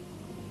sen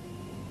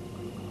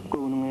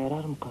göwnüňe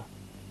yararmyka?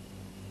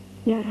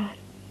 Yarar.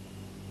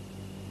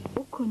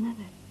 Oku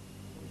näme?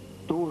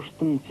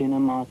 Doğuştum sene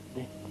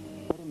matly.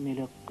 Bir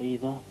melek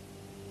kıyda.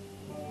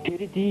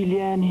 Peri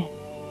diýilýäni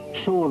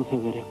şu bolsa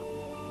gerek.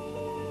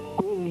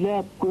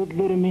 Gözläp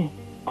gözlerimi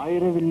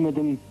ayıra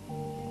bilmedim.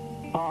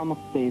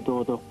 Pamukday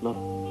dodoklar.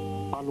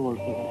 Al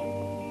bolsa gerek.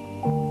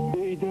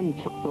 Öýden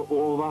çykdy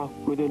owa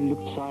gödellik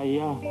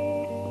çaýya.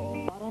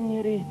 Baran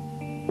yeri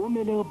o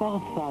meleğe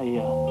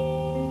bagsaýya.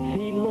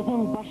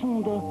 Syýlasaň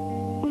başyňda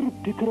bir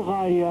pikir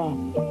gaýya.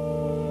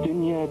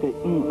 Dünýäde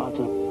iň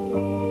ajap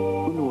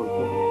gün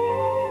bolsa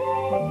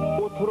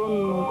gerek. Oturun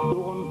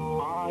doğun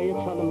ayet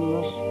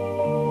salınmış.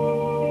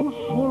 Kuş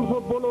bolsa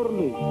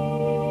bolarly.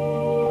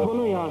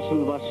 Sonu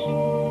yaşıl baş.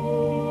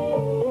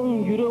 On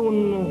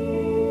yüreğini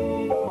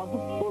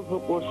basıp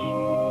bolsa koş.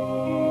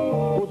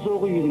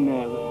 Uzoğu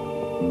yüzüne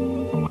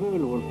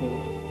köl bolsa.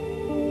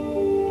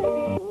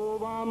 O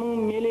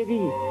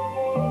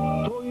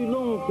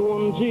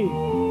boldyňjy.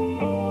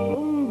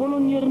 Oň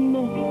bolan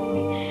ýerinde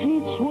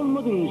hiç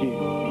bolmadyňjy.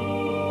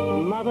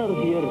 Nadar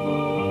yer.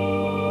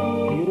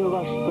 Yürek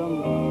açdan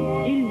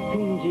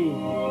ilkinji.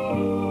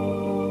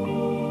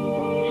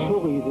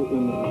 Şoň ýyly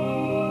ömür.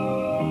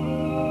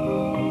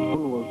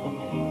 Bul bolsam.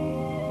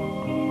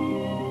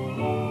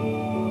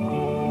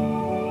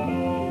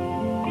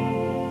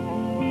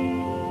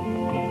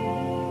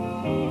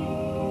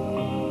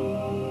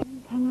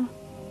 Sana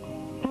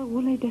sağ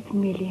olay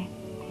desmeli.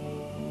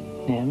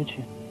 Näme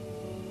üçin?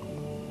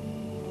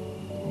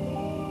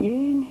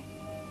 Yeni.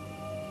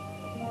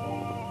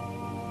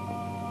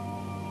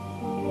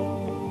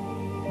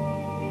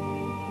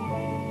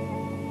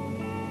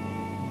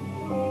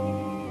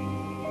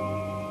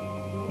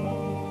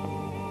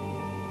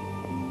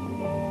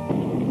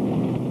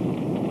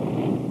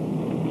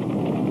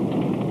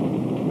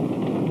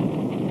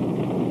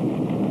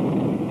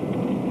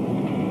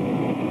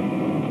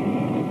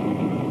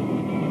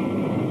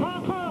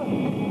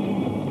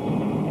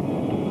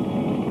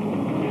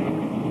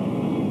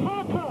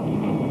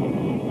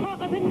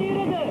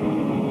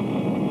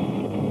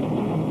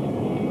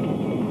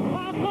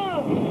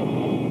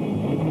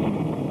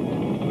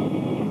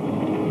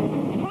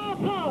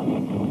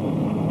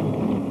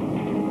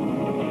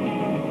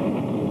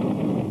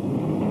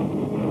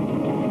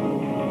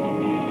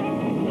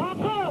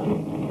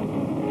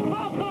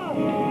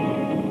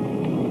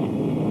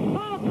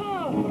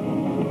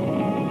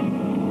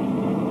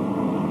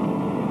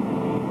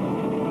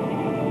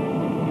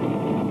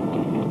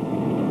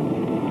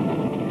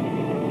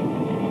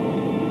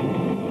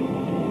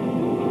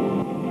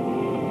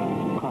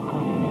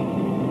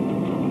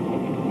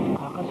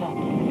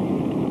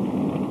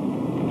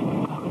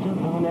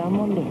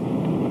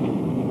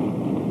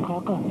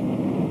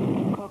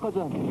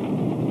 Kakacan,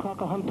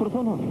 kakahan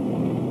tursana.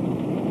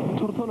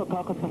 Tursana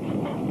kakacan.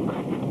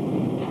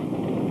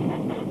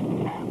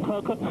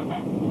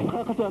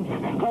 Kakacan,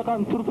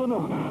 kakan tursana.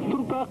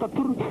 Tur kaka,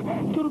 tur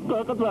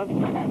kakacan.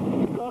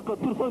 Kaka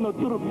tursana,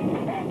 tur.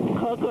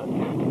 Kakacan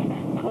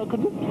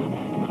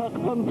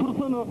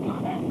tursana.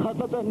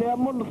 Kakacan ne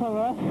yapmalı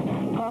sana?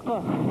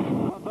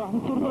 Kakahan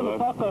tursana,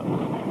 kaka.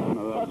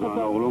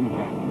 Kakacan oğlum.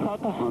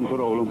 Kaka. Tur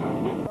oğlum.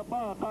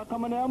 Kaka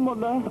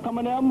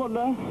ne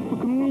yapmalı?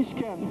 Hükümlü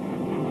işken.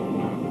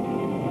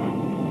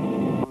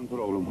 Tur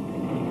oğlum.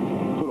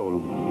 Tur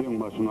oğlum. Benim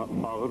başına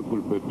ağır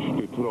kulpet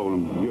düştü. Tur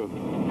oğlum. Gör.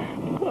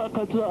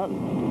 Kakacan.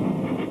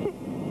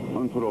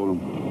 Tur oğlum.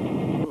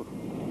 Dur.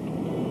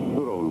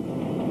 Dur oğlum.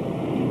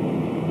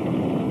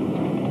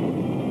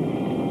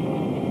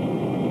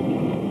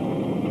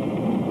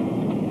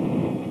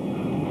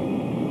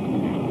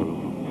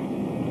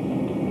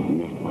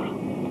 Mert var.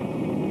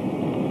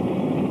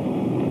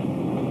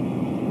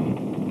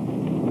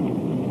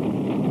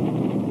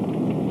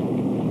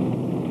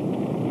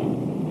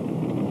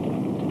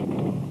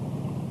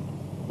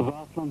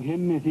 Zatlan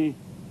hemmeti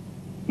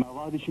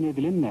mavad işine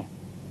edilenme.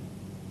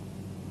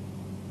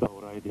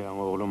 Dawra diýen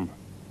oglum,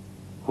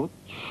 hut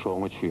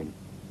şoň üçin.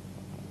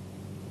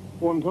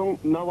 Ondan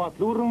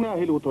navatlı urun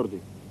nahil oturdu.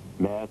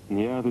 Mät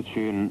niyaz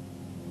üçin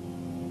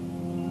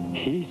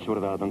hiç bir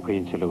zadyň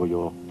kynçylygy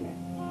ýokdy.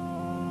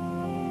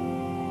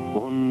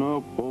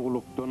 Onu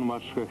oglukdan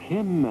başga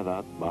hemme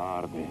zat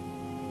bardy.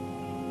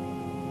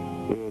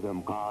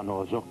 Ödem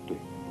kanozokdy.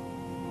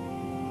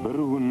 Bir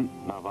gün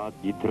navat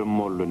ýitirim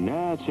boldy,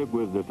 näçe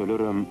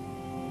gözletelerim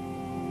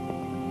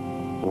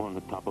onu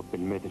tapyp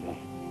bilmediler.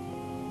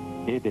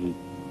 Edil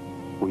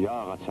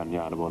uyağa açan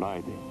ýaly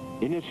bolaydy.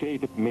 Ine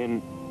şeýdip men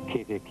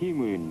ketekiň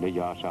öýünde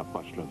ýaşap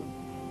başladym.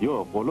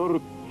 Ýok, olar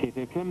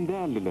ketekem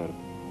däldiler.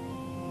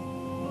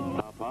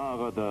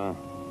 Tapagada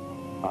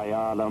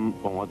aýalam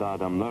oňa da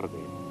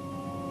adamlardy.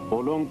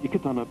 Olaň 2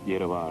 tanap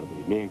ýeri bardy.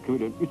 Menki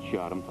bilen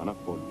 3,5 tanap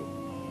boldy.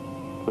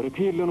 Bir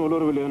ýyldan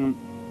olar bilen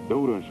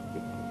döwrenşip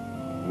gitdim.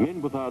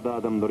 Men bu taada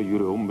adamlary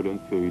ýüregim bilen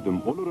söýdüm.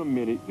 Olaram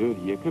meni öz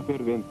ýeke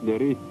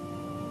perwentleri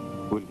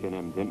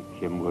gültenemden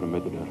kim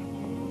görmediler.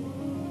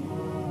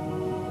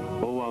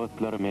 O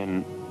wagtlar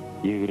men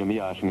 20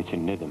 ýaşyň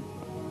içindedim.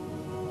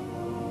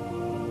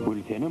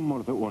 Gültenem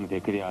bolsa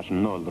 18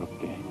 ýaşyny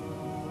oldurypdy.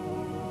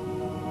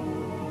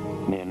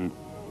 Men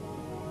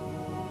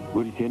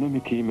Gültenem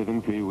ikimiziň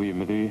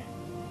söýgüýimizi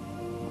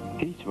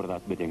hiç bir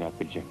zat bilen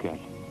biljekler.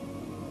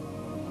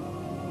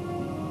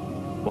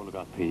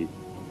 Olgaty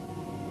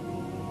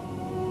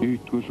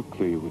üýtgüçük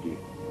söýgüdi.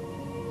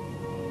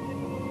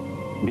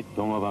 Bit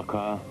soňa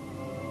baka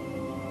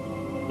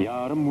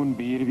yarım gün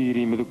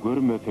bir-birimizi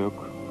görmesek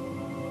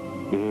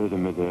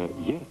özümüze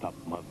yer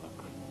tapmazdık.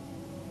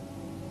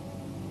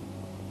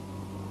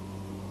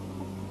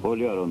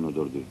 Olyar onu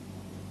durdu.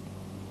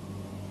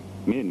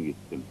 Men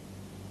gittim.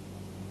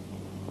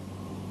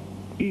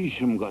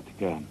 İşim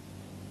gatyken.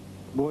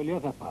 Bolya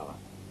tapaga.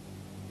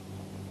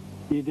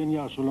 7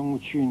 ýaşylyň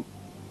üçin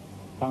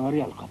taňar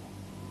ýalkady.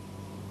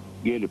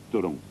 Gelip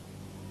durun.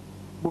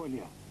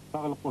 Bolya,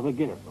 sağlyk bolsa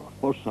gelir.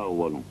 Hoş sağ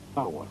olun.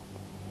 Sağ ol.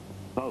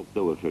 Sağlık da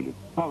görüşelim.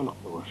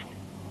 Sağlyk bolsun.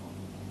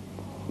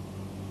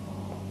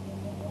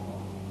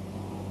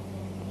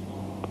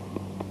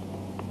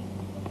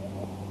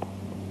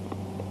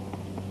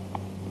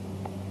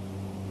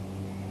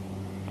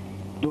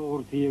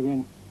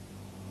 yegen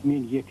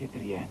men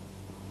yeketirýän.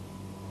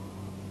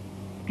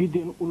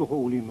 Giden ulu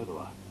howlymy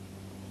da.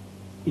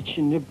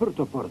 İçinde bir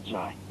topar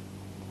jay.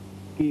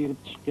 Girip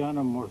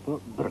çıkýanam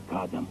bolsa bir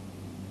kadam.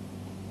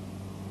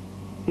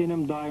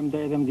 Senim daim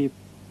daýdym diýip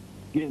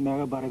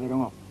gelmäge bara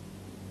geraňok.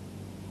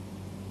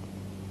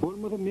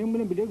 Bolmasa men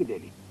bilen bile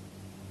gideli.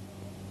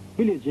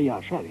 Bilece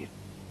ýaşa bir.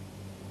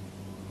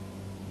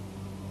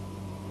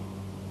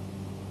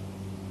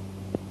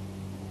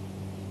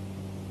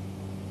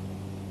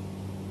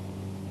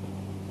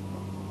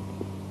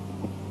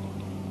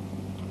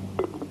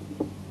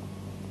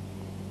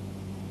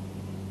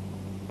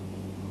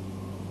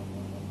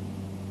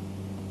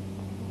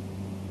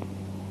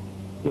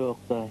 Yok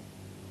day.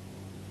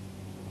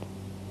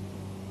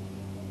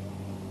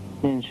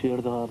 Men şu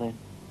yerde galayım.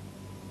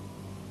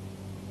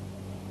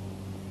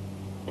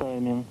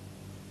 Dayımın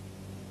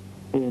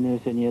öýüne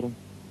ösen yerim.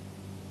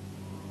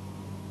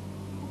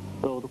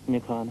 Doğduk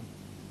mekanım.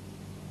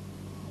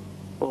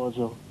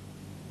 Ocak.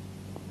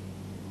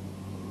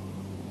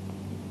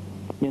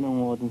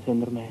 Menin odun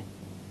söndürmeyin.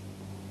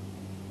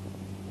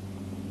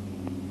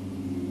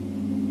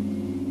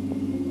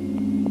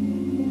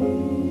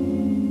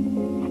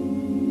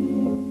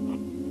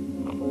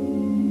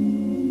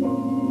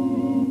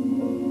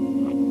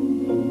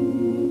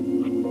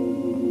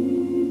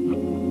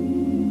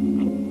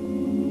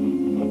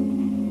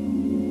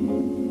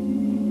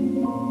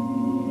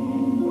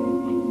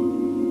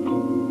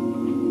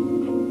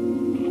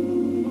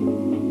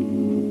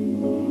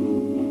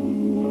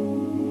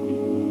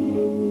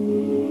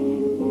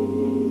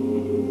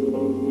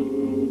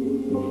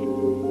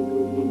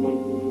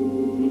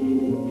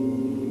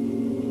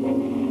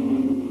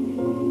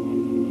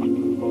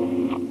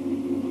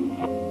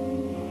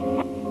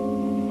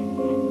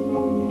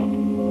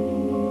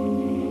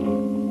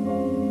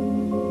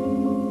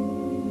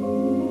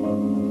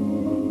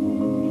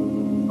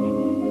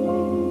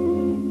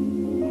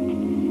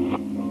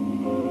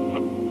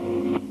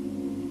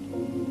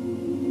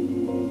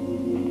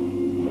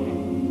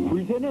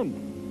 Gülsenim.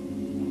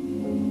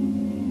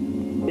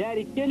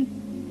 Berik gel.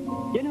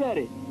 Gel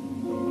beri.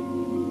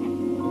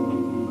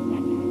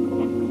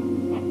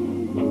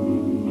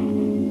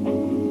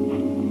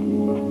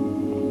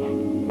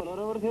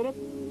 Kolara var serep.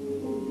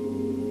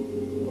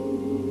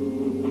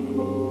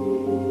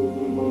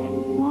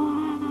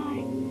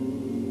 Vay.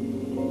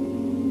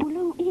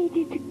 Bulun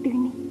iyice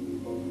çıktığını.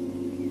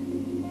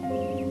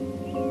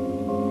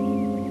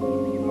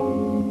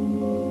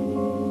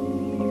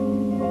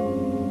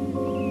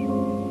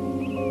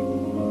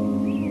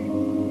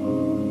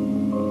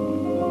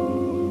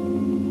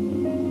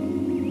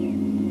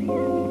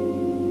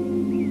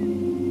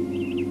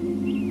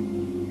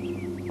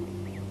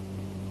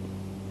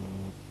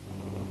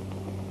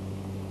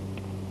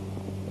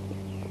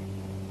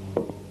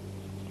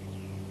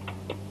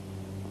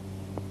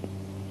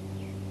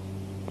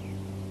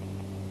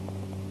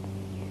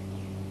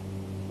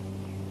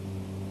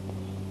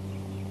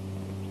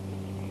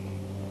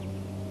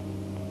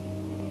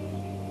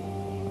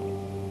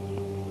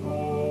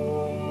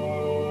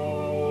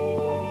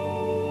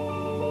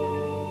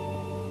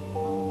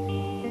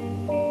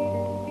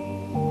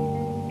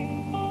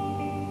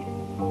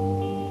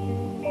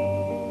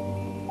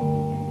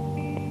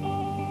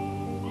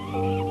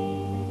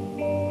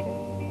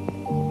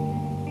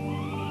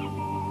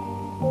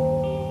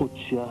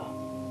 Uç ya.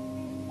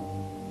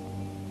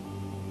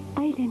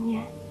 Aylan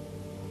ya.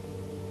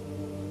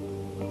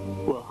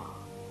 Vah.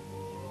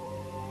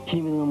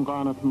 Kiminin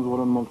kanatımız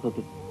olan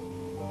olsadı.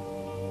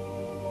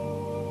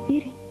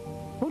 Biri.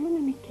 Bulun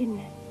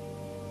emekkenle.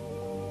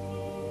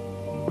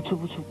 Uçup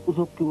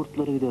uzak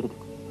yurtlara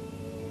giderdik.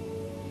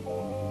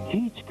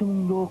 Hiç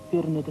kimin yok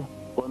yerine de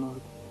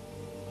banardı.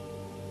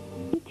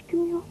 Hiç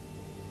kim yok.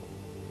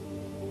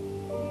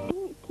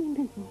 Sen kim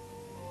bildin?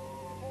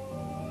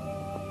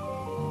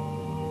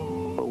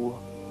 Allah.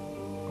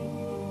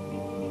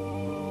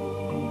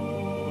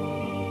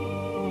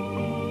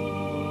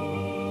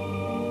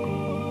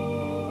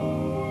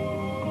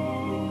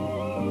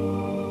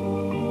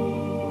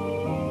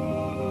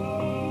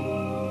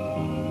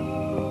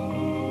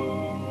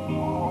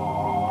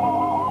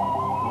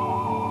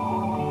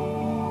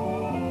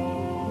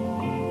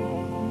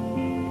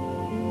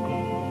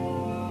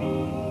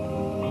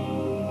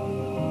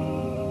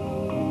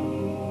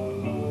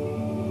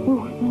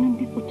 Ruhsanın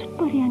bir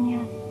uçup var yani ya.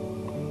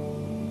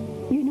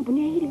 Yönü bu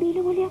ne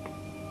hilbeyle olacak?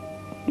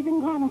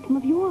 Bizim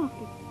kanatımız yok.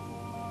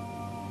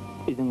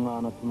 Bizim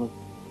kanatımız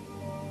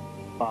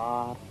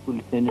var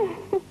Gülsenim.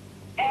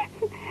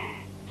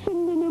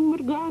 Senden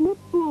ömür kanat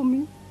bu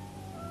mu?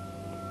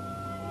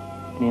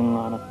 Benim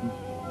kanatım.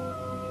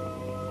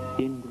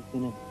 Ben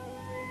Gülsenim.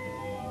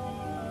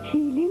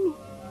 Hile mi?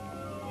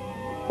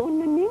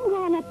 Onun benim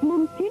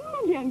kanatmam sen mi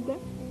olacaksın da?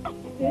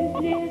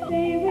 Sözlü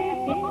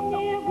ve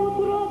dinle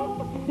kudurup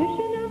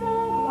düşünüp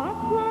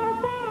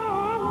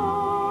atlasam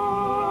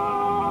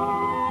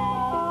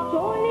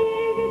Sol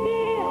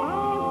yigidi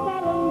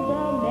ağızlarında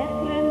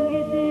mehrem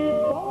gidip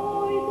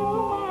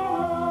koydum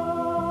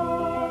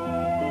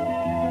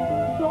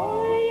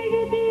Sol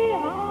yigidi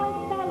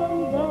ağızlarında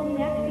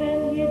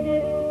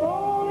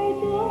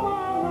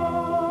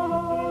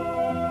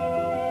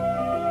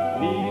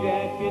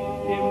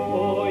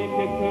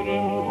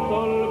şükürüm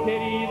sol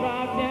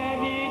feridat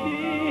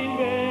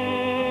edilbe.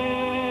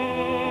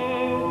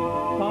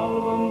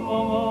 Kalbim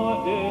ona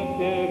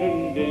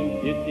ötüründen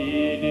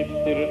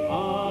yetiliptir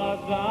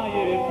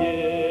acayip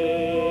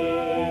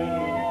yer.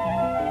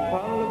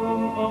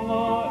 Kalbim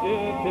ona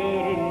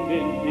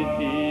ötüründen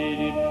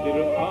yetiliptir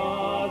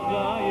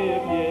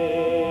acayip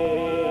yer.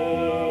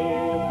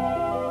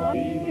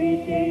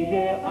 Bir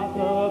şeyde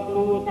atıp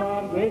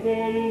tutar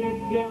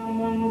bedellik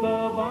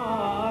yanında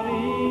bari.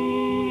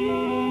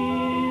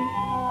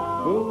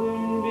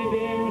 Bugün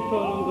bizim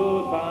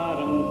soldu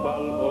tarım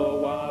fal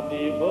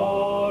ovadi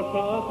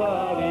boşa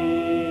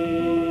tari.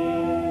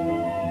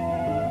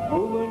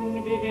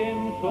 Bugün bizim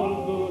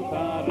soldu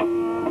tarım.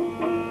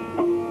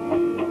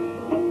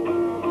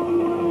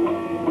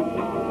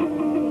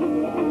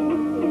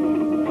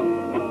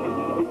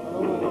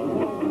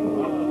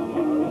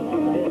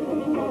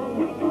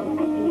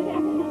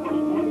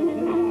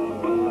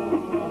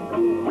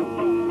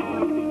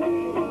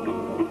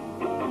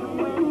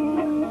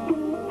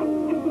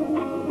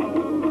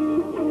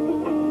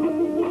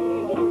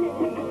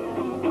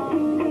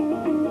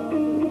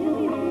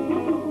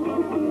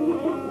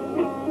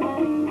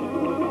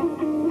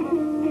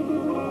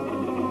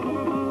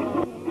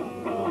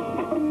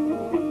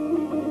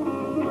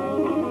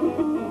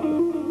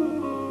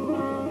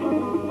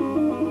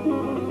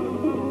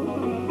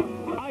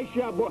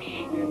 Boş.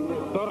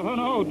 Dursun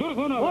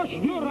o. Boş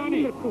dur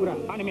hani.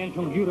 Hani men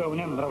şun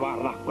yüreğinem bir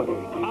varlak görüyor.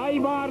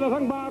 Ay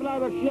bağırlasan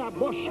bağırlar bak ya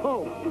boş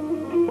o.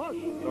 Boş.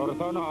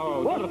 Dursun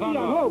o. Boş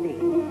ya o.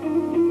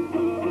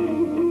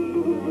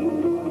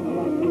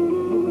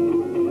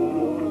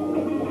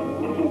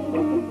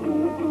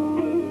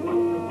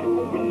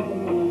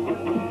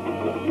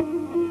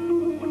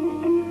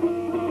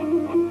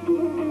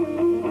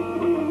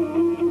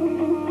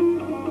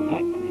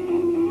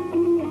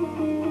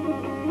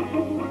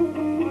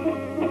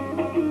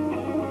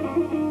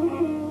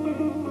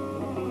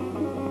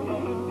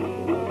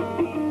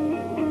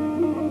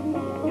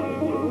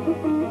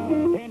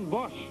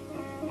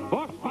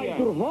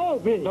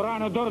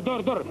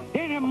 Dur.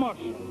 Henem boş.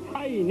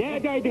 Ay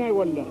ne deydin ay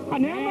valla?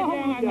 Ne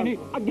deydin?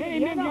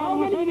 Gelin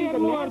yalnız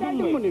yerim vardın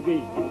mı?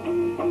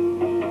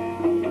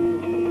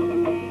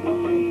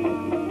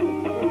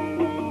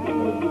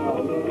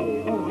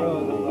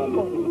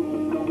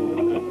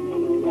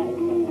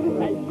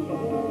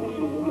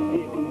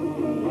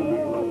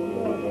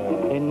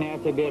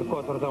 Neyse bir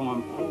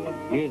oturdum,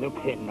 yüzük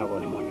seninle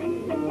olmadı.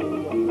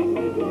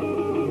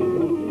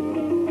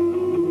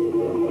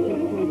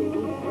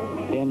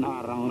 Ben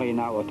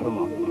arangayına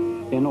oturma.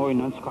 Ben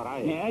oyundan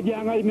çıkarayım. Ne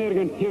diyen ay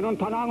mergen? Senin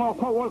tanağın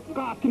oku ol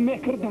katı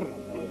mekirdir.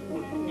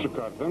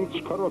 Çıkardan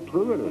çıkar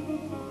oturuverir.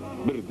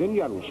 Birden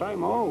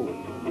yanlışayım o.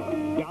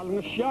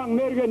 Yanlışyan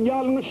mergen,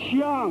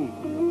 yanlışyan.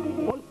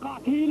 Ol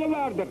katıyla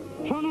verdir.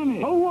 Sana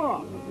mı?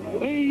 Hava.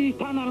 Ey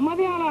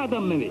tanılmadı ya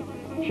adam mı?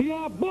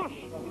 Şia boş.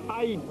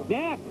 Ay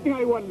ne ettin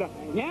ay valla?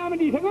 Ne mi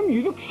diysem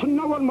yüzük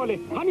sınna olmalı.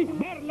 Hani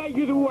berle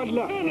yüzü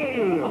valla.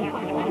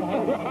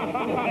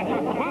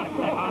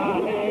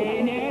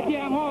 Ne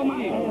etiyem o mu?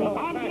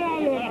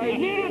 Adralı.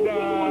 Ne ettin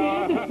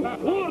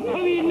bunu?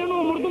 Ortalığından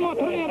omurdum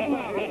oturuyorsun.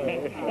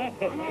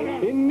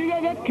 İnni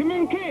gazet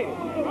kiminki?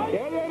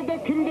 Everde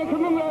kimde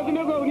kimin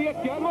özüne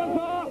gavriyet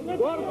gelmezse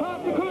orta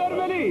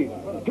çıkıvermeli.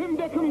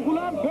 Kimde kim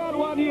kulağın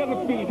pervanı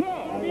yanıp bilse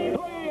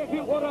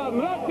toyeti oran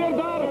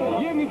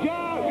radderdar yemice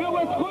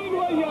yavaş koyun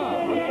var ya.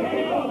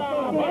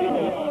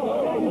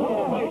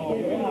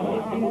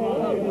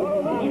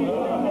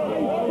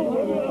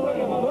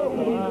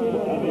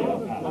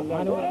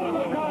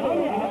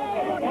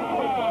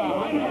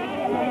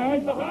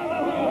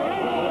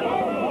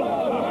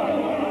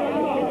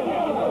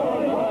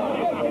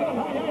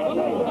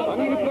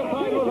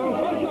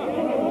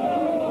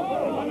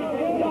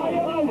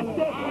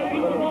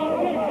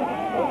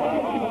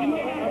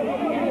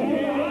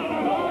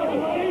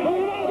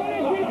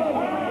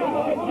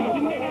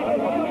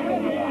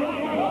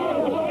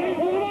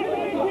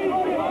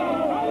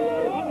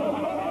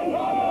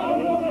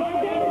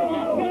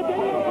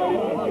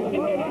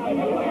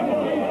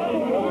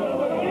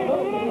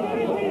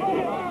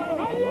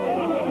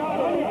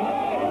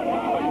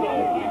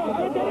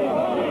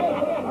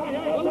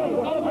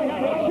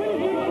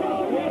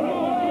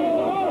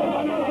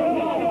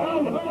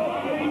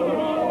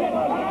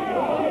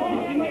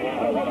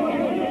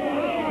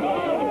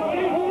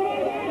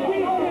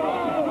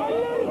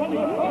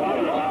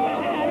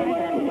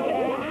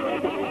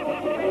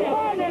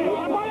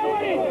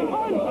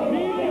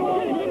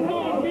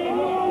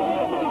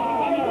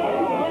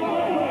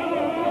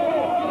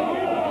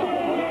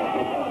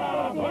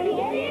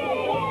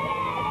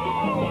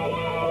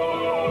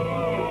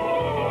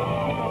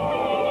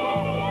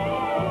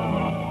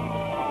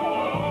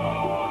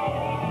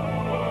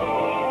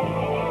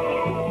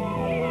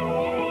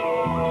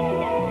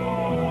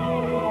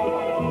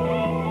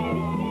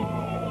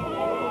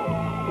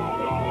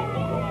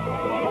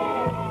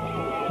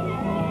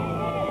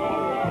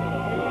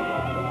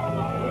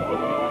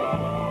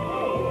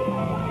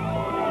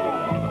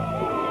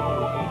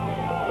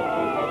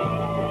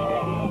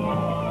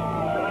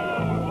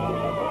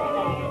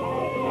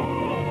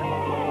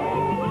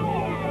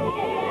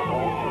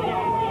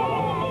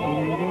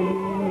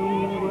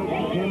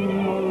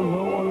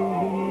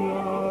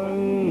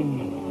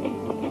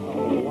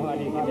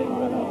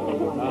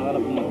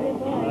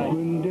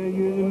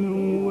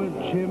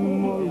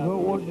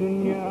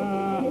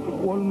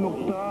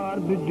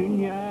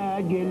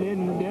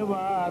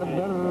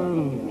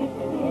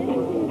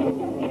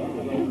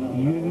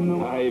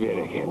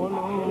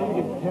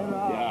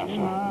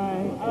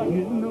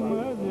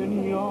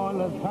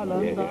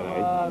 salanda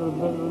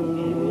vardır.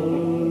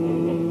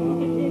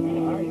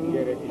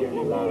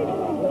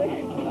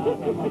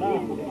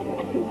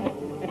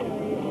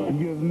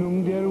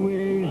 Yüzünün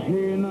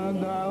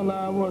dervişine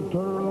dağla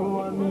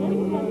oturvan.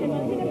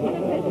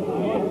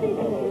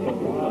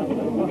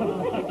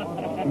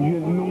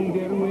 Yüzünün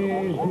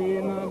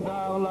dervişine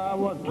dağla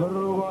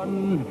oturvan.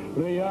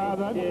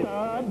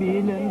 Riyadatta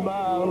bilin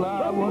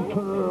bağla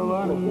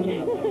oturvan.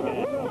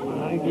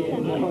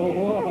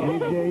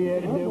 Nice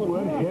yerde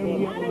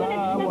görsem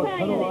yalla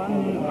oturvan.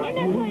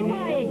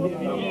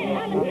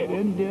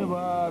 Yüzünde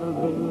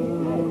vardır.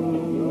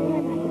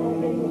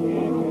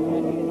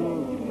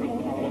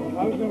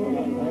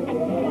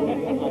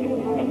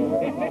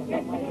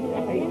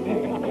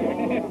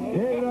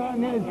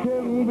 Heyran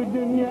etsin bir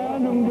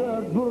dünyanın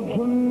dört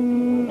bursun.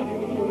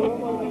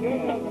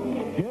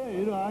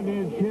 Heyran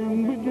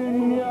etsin bir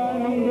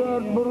dünyanın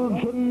dört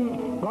bursun.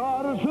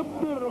 Karışıp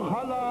bir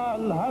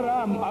halal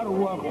haram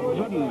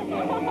arvaksın.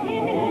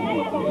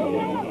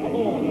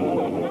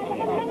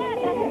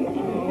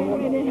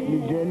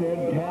 Niceler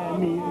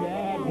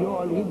temiler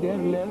yol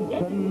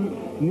giderlersin.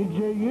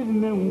 Nice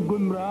yüzünün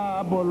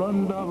gümrah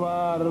bolanda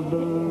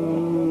vardır.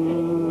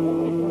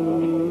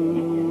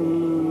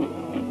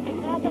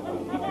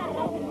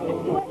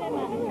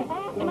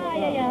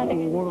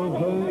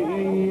 Uğursuz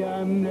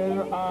eyyamlar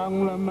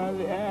ağlamaz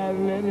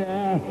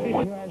erlere.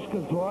 Keşke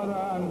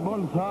soran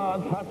bolsa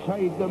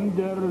saçaydım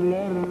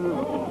derler.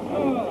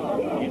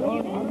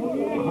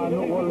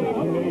 Kanı ol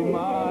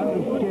Süleyman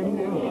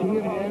üstemler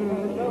şiirler.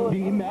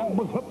 Dimek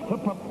bu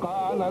sıpıp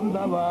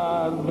kalanda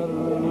vardır.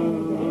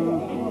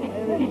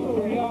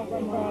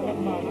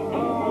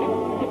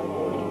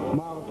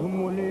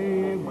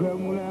 Mahtumuli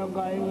kömle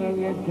gayrı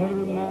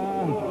getirme.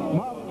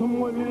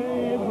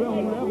 Mahtumuli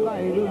kömle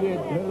gayrı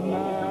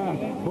getirme.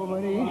 Bu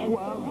beni iş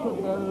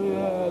vaktıdır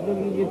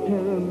yedir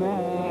getirme.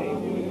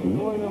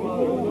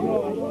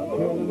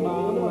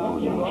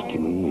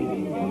 Kimin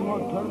yeri?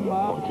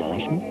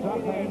 Ocaraş mı?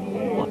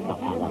 Otta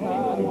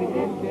falan.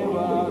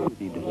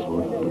 Bir de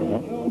soğuk burada.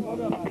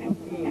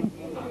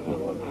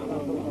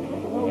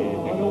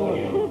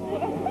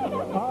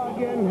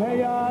 Gel he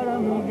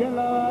yarım gel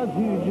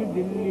asıcı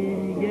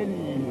dillim gel.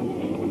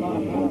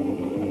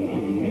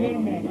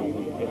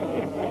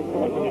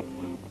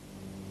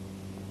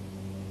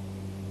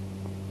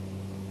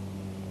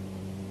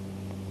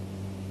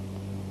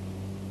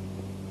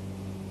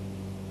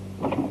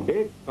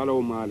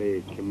 Esselamu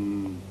aleyküm.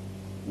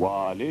 Ve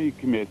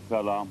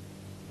aleykümselam.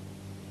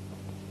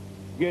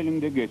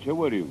 Gelin de geçe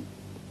varayım.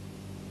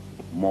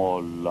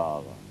 Molla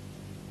ağa.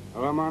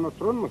 Ağaman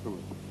oturun musunuz?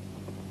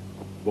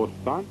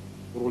 Bostan,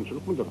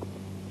 kurunçuluk mudur?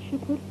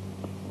 Şükür.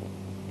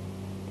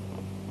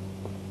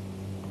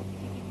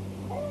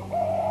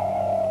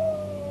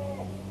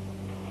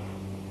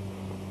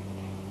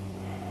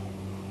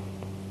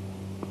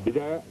 Bir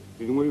de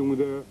bizim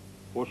oyumuzda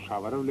o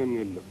şavara bilen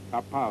geldik,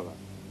 tapağa.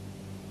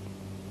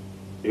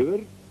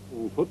 Eğer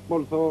ufut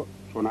bolsa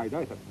şonayda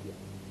aytat diye.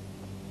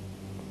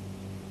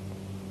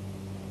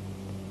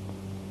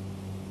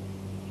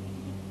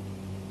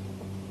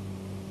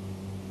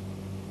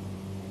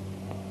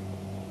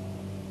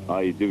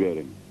 Haydi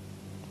verin.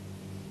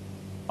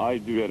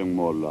 Haydi verin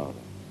Molla ağa.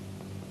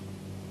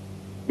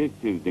 Biz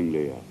siz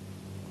dinleyin.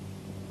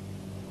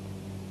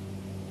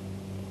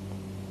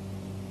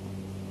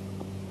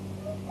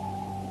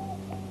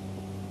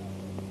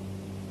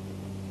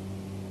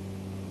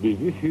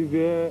 Bizi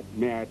size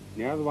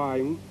meğetniyaz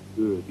vayın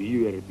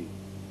ödüyü verdi.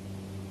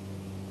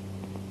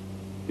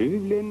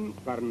 Sizi bilen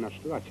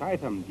karnaşlık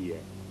açaytam diye.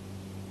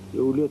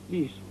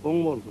 Devletli iş,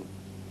 on oldu.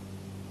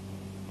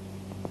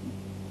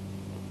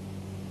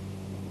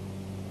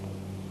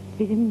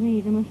 Bizim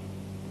meydimiz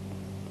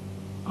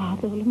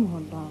adalı mı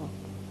oldu?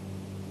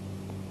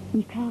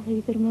 Nikah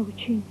kıydırmak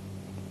için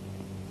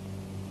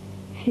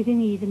sizin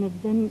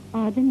iyidinizden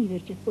adım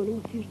verecek olup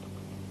oturduk.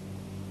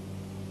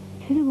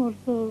 Sizin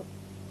olsa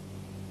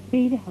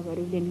beyli haber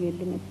öyle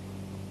verdiniz.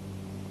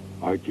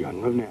 Ay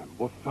canınız ne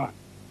bossan.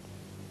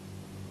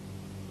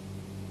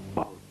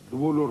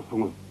 Bağlı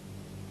olursunuz.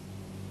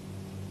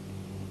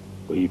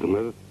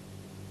 Kıydınız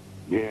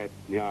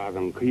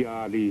meğetniyazın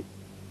kıyali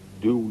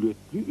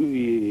devletli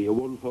üyeye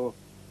olsa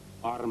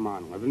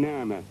armanınız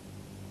neyme?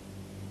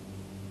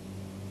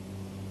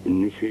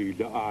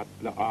 Nişeyli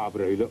atlı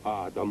abraylı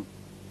adam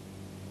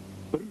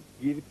bir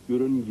gidip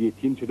görün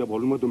yetimçe de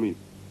olmadı mı?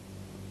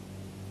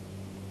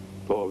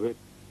 Tovet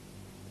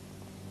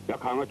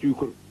yakana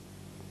tükür.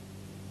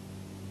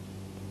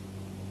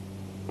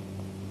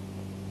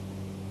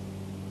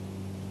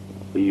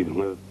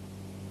 Kıydınız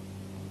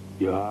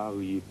yağ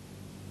yiyip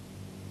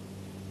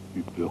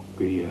yüklük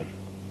kıyır.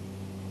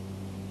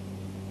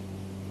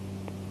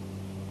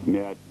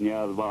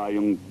 Meğetniyaz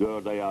vayın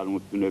dört ayağın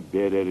üstüne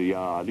berer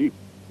yağlı,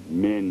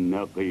 men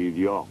ne kıyır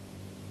yok.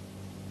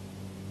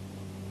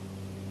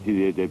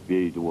 Size de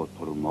beyde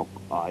oturmak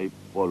ayıp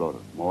olur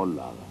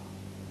Molla ağa.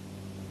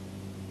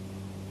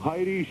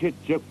 Hayır iş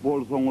edecek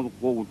bolsanız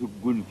kovutu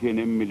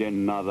Gülsenem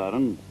bilen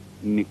nazarın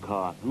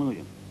nikahını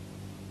kıyın.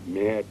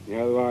 Met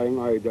nelvayn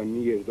aydan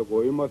yerde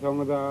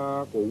koymasaňyz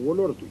da gowy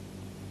bolardy.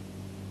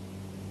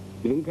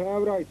 Birin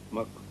käbir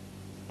aýtmak.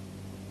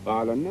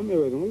 Galanyň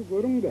özüňiz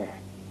görüň de.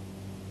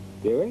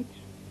 Evet,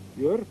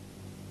 gör.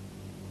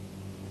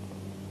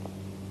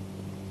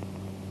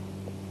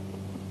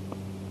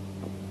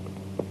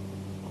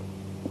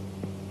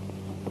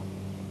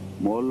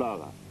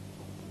 Mollaga.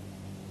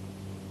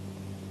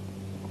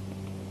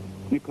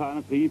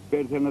 Nikahını kıyıp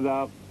versene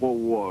daha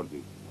kovuyordu.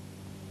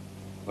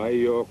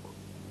 Ay yok.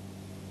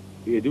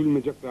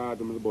 Edilmeyecek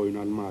adımızı boyun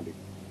almadık.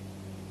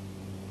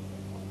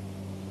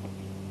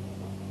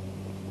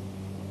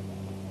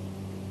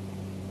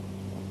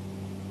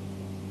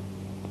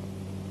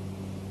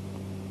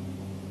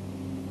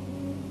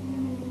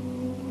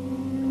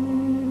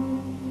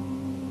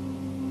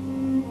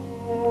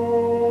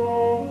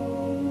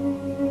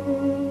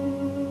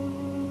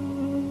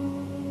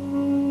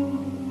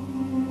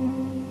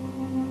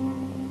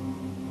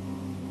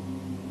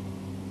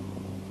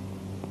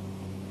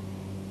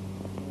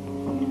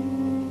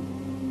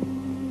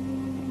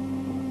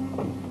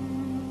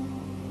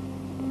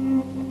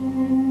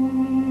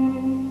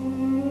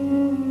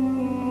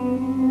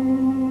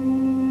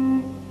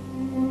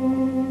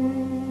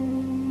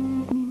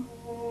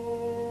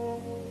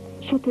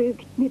 Şatoya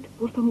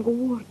gitmedik bolsam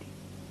gowy.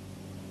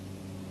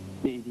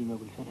 Beýdime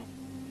gülsene.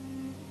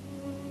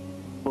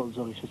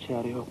 Boljak işe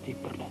çare ýok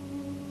diýipdirler.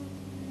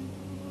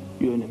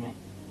 Ýönemen.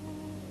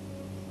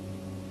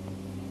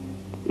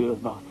 Öz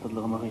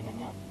bagtsyzlygyma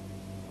gynanýan.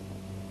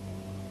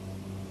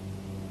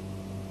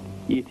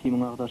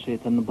 Ýetimiň agda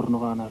şeytanyny burnu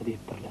ganar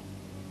diýipdirler.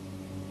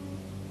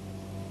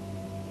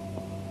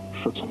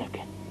 Şoçun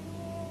eken.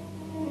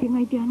 Sen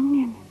aýdýanyň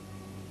näme?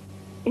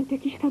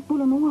 Entek iştat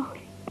bolan o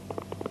wagt.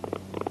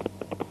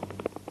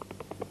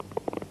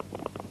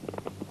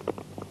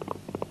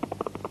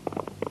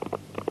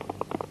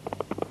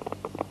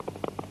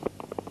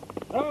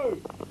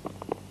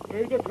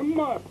 Eyde kim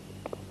var?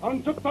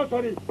 Ançık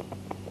taşarı.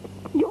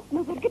 Yok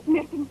nazar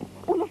gitmersin.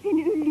 Ola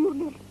seni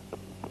öldürürler.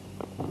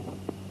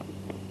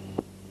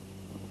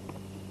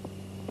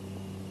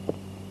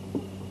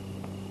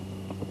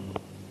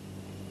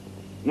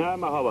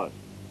 Näme habar?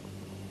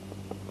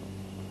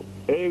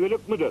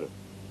 Eýgilik midir?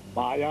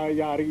 Bayağı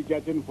yarı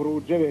gecin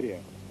furuca veriyor.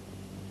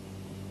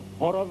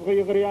 Horoz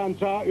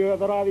gıygıryança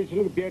öder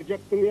adisini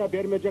berjektin ya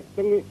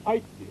bermejektin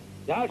aýtdy.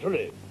 Ya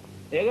şöyle.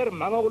 Eger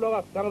maňa kulak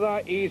atsaň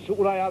da iyisi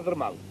ulay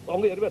azdyrmaň.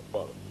 Oňa erbet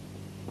bor.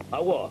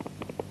 Awa,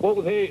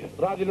 gowy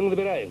radioňyzy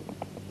bereýin.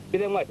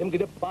 Bilen aýtym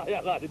gidip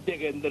bayağı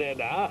degendir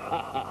ele.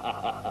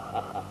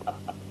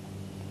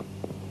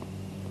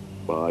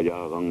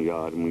 Bayağın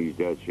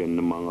yarmıyca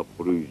seni maňa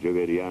furuja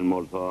berýän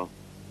bolsa,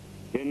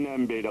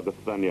 senden beýle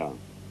gyssanýan.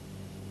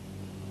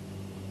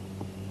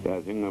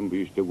 Sen bu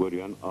işte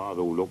görýän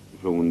agawlyk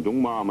şoňundyň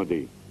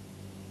mamady.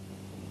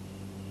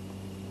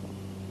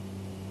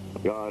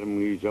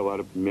 Yarmıyca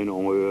barıp men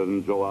oňa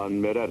özüm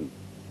jogan bererim.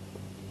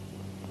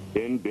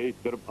 Sen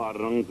beýtirip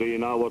arryň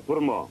gynap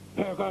oturma.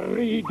 Eger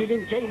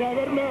dilin çeýne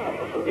berme.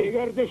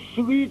 Egerde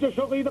şugyjy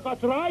şogydy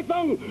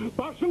gaçyraýsaň,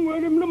 başyň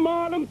ölümli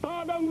malyň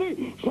taýdandy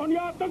şonu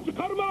ýatdan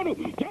çykarmany.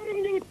 Geriň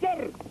ýigitler,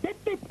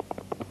 ketdik.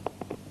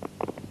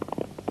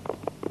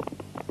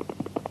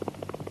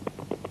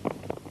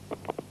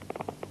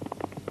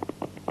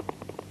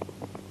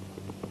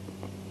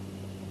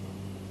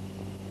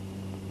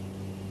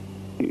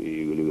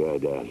 Eýgilik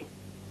edäl.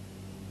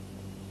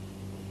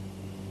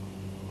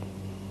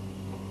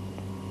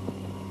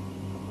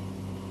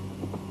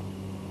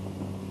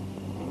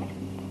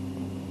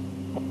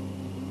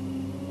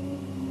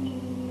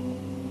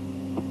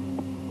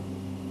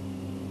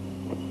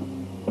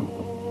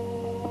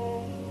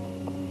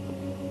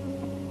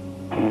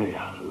 Ey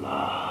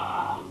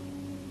Allah.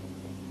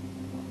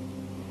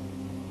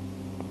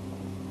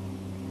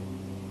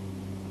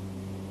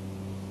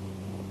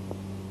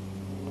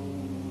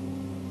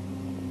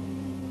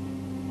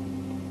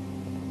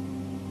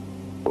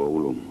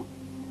 Oğlum,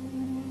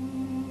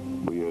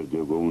 bu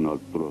yerde goğun alt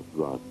duras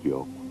zat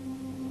yok.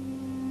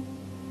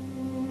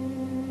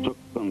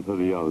 Çoktan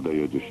sarı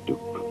yağdaya düştük.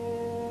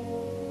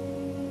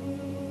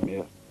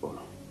 Mert bol.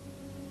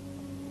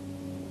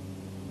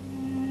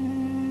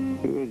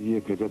 Öz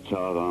yekece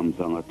çağam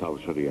sana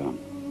tavşırıyam.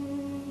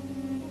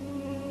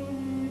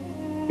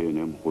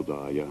 Benim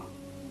Hudaya.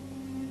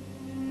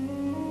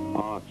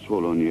 Ağaç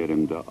olan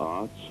yerinde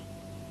ağaç,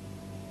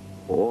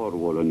 hor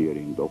olan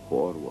yerinde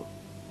hor ol.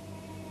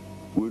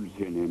 Gül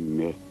senin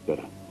merttir,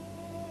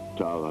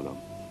 çağalım.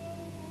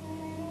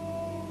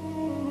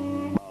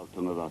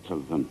 Altınız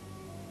açılsın.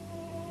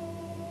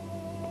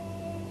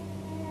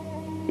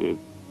 Siz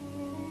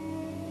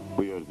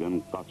bu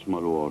yerden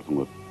kaçmalı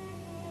olursunuz.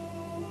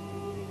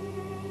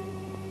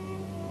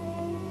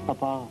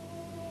 Apa,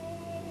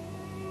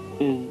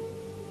 biz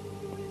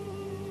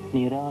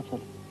nire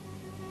açalım?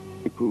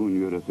 İki gün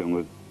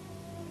yöreseniz,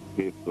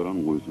 hep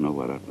duran kuyusuna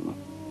vararsınız.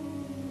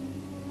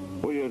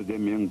 O yerde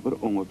men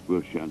bir oňat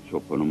görşen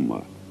çopanım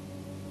var.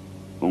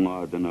 Oňa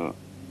adyna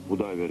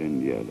Huda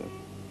beren diýerler.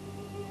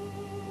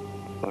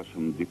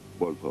 Başym dik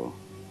bolsa,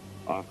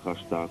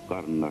 arkadaşlar,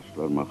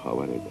 karındaşlarıma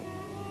haber eder.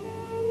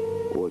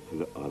 O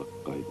sizi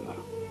alıp kayda.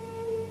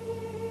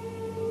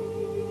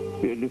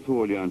 Bellisi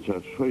olyança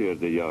şu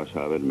yerde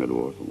yaşa vermeli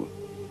olsunuz.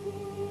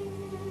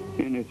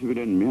 Enesi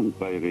bilen men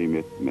gayrıyım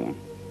etmeyen.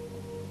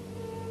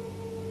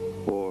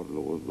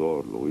 Orluğu,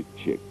 zorluğu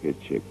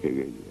çeke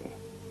geliyor.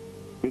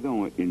 Bir de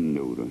ona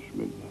inle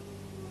uğraşmalılar.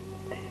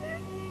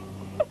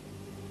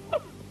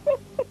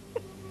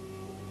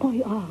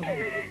 Koy ağlama.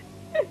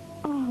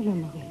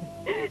 Ağlama gülüm.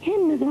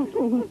 Hem zat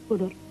umut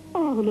bulur.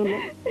 Ağlama.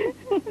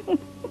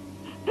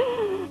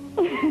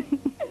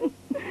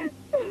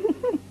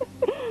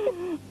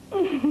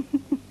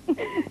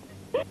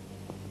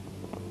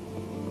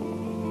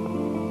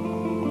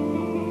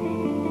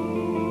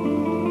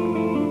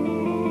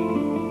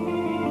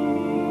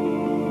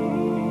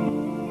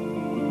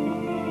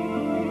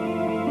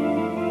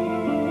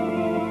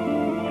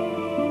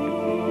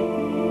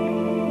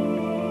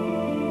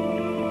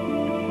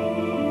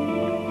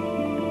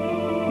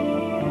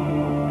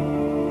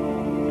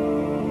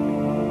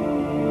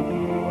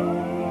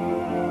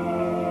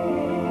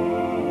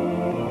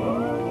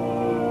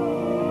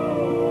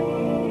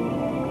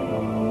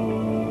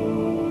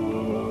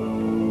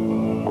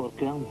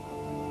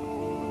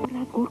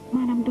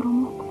 Korkmanam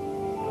durum yok.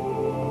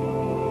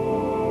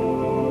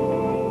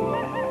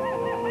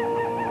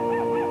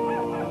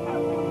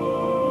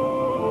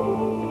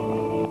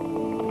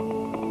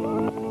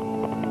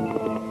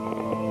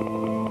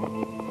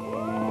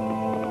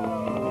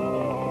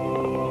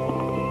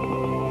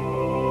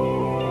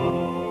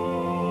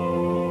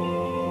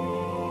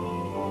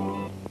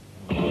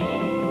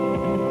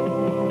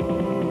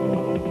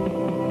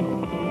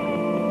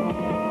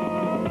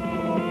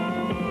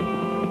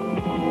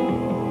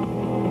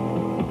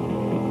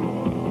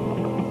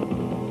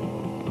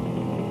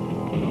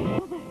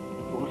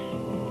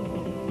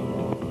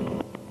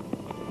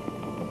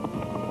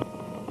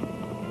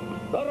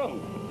 Durun!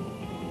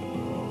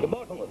 Kim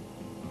varsınız?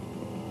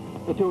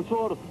 Ötevçi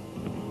oruz.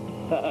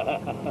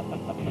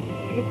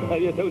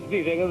 Ötevçi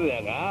değilseniz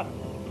de ha?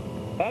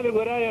 Hadi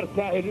göreyer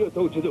sahili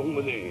ötevçi de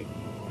umudu.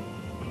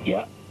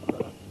 Ya!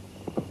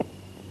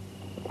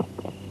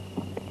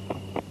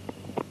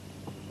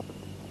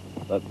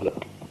 Tatlı.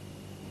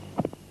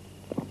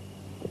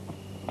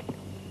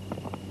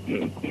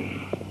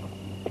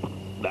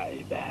 Vay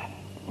be!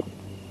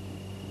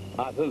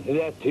 Asıl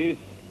size siz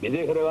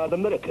bizi kırık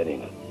adımlar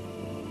ekleriniz.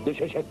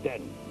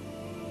 Düşeşekten.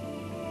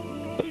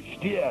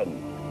 Düş diyen.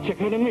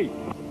 Çekelim mi?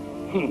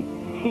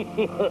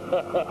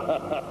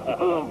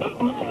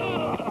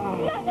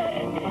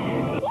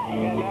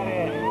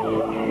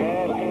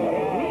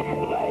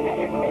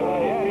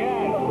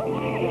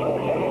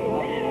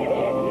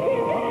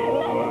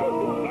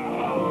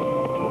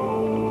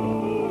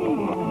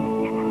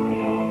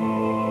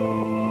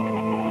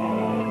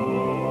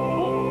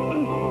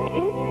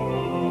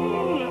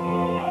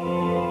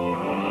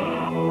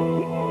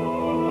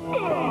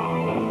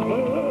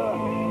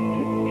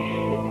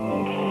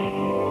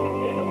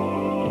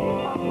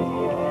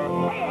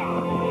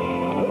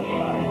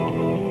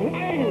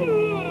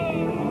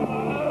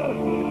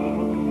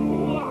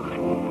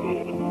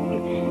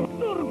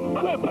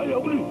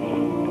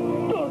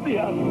 Dur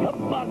diyen.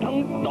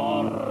 Batın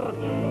dur.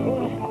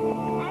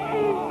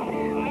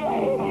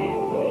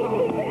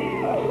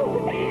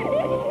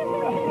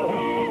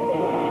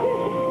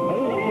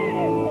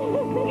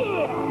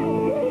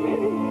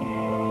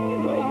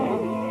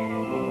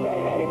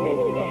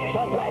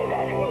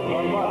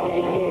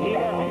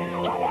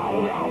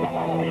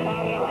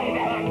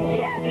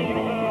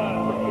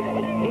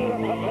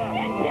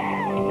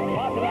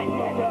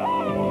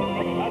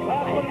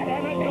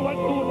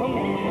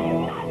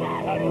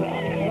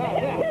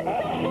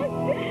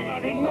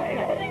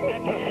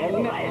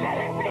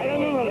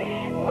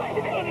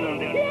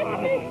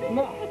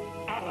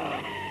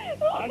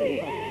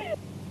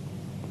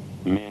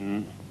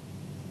 Men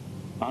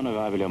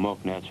anıga bile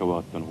mok näçe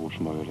wagtdan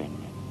huşuma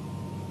örenme.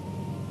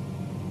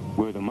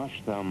 Gözüm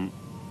açsam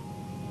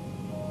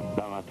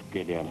daňatyp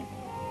gelýärim.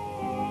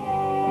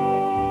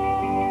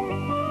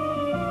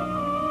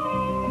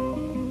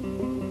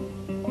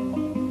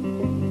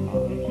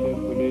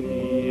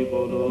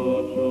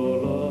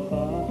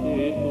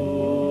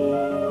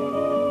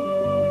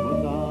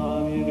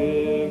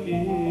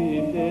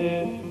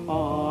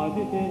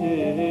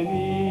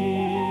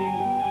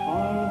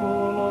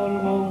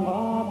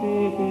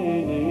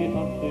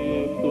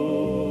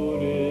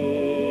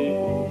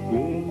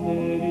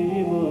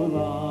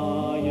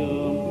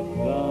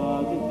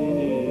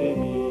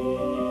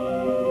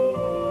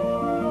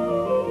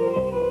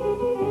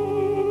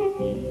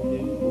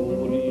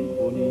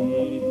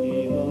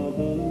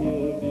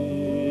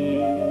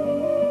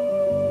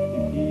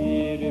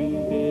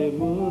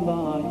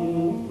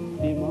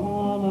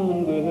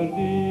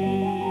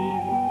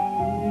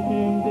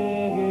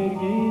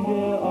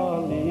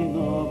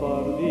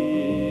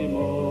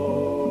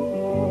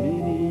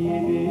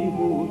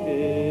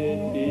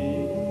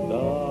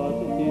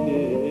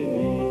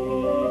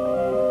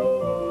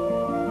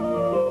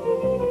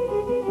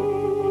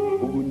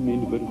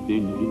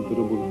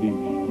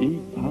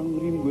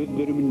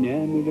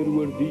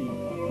 gördi,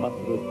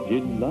 hasret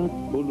cellat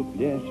bolup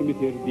läşi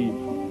biterdi,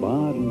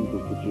 barın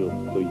tutucu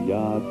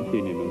yad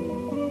senemin.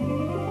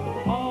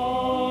 Ay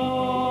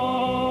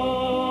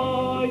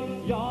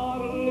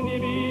yar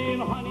dibin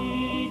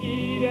hani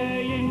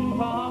gireyim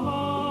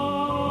sana,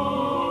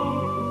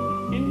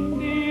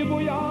 indi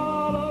bu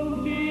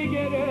yalancı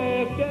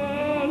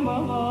gerekten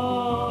bana.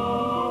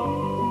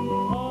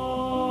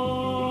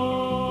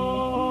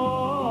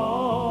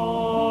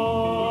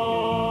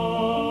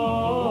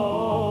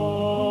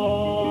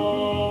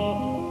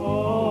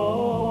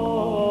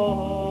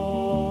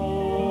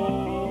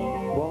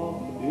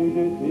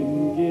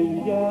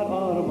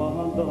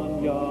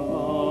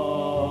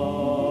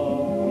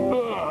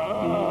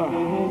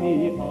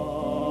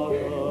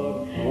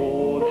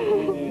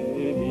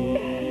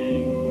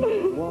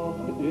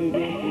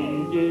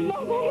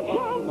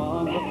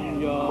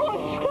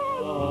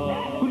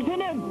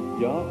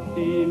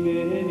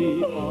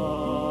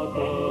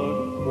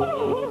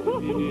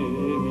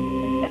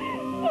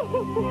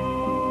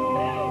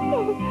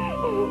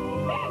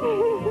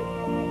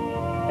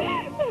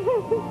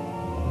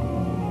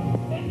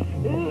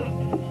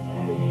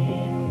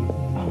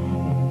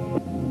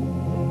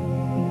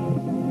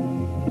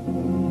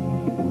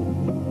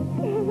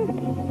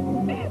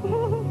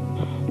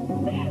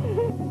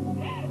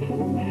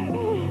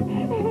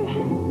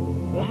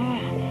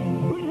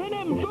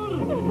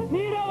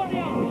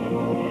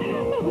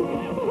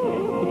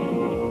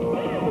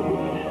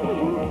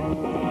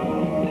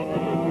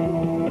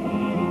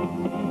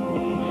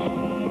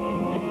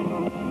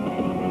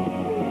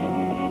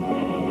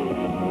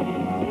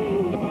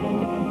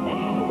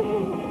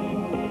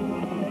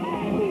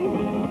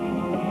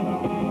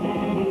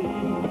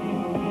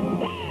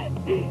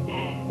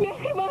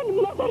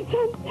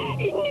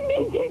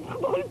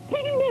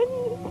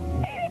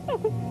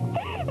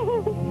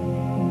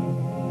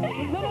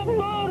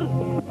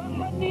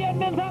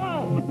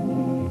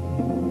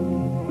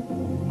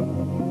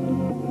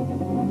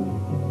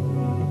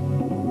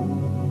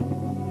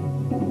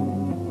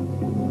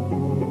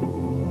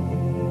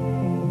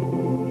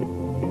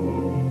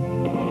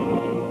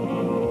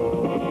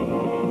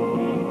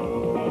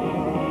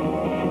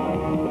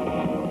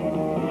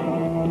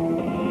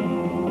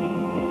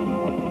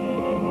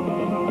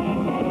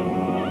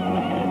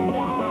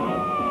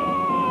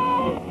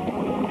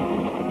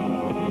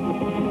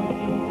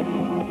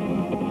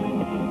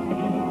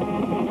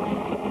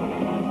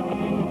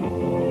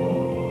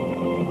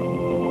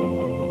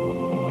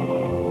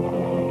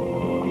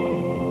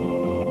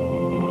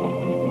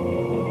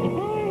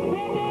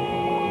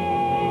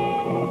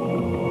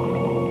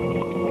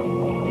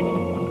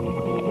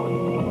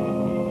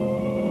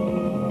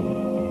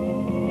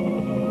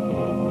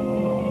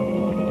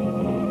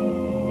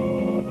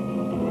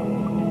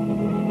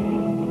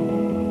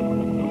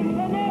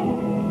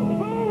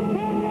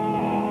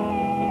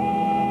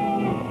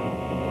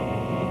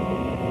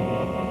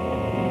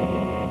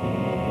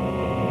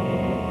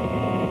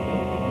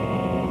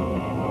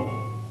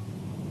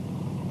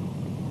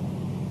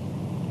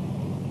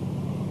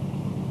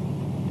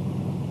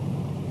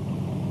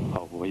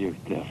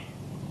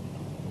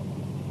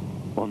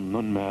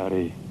 Ondan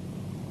märi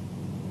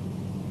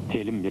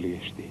telim bile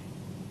geçti.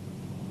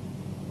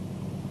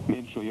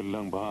 Men şu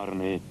yıllan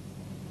baharını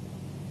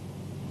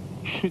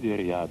şu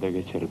deryada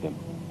geçirdim.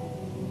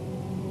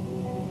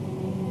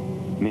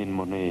 Men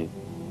bunu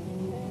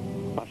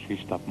başka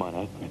iş tapmana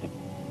etmedim.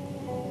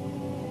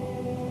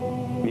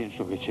 Men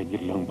şu geçen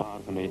yıllan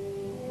baharını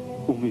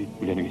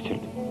umut bilen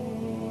geçirdim.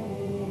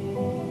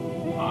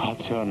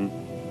 Haçan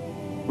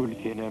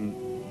ülkenem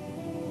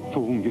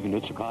soğun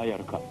yüzüne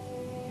çıkayarka.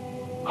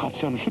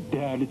 Haçan şu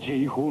değerli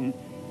ceyhun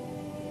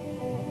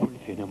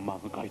ülkenem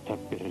mağı kaytap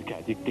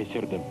verirkedik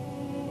geçirdim.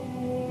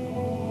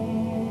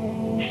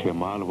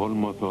 Şemal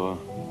olmasa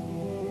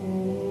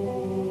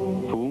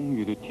soğun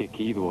yüzü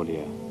tekiydi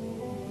oluyor.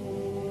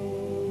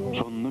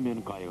 Sonunu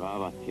men kayga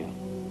batya.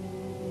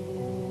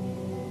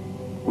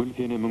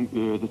 Ülkenemin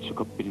özü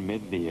çıkıp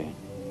bilmez diye.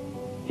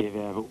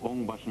 Sebebi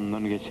on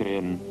başından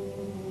geçiren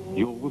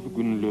yolguz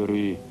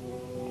günleri,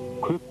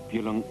 köp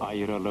yılın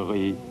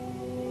ayrılığı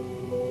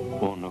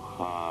onu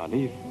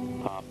halis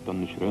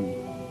taptan düşüren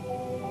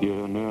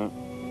yönü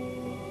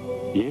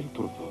el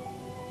tursa,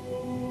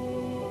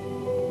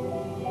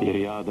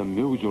 bir adam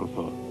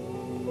mevcursa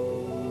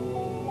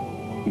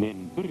men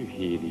bir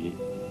hili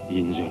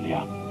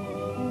inceliyam.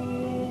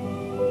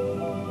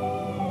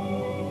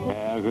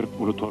 Ägir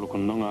ulu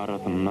tolkunun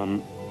arasından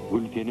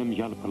ülkenim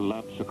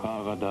yalpıllap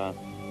Chicago'da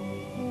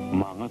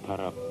maňa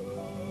tarap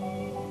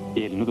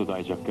elini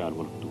dudayjak gal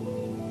bolupdy.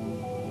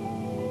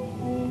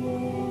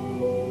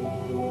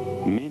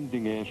 Men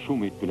diňe şu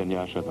umyt bilen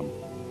ýaşadym.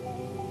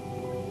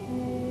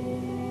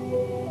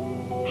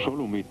 Şol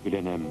umyt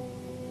bilenem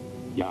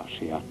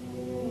ýaşaýan.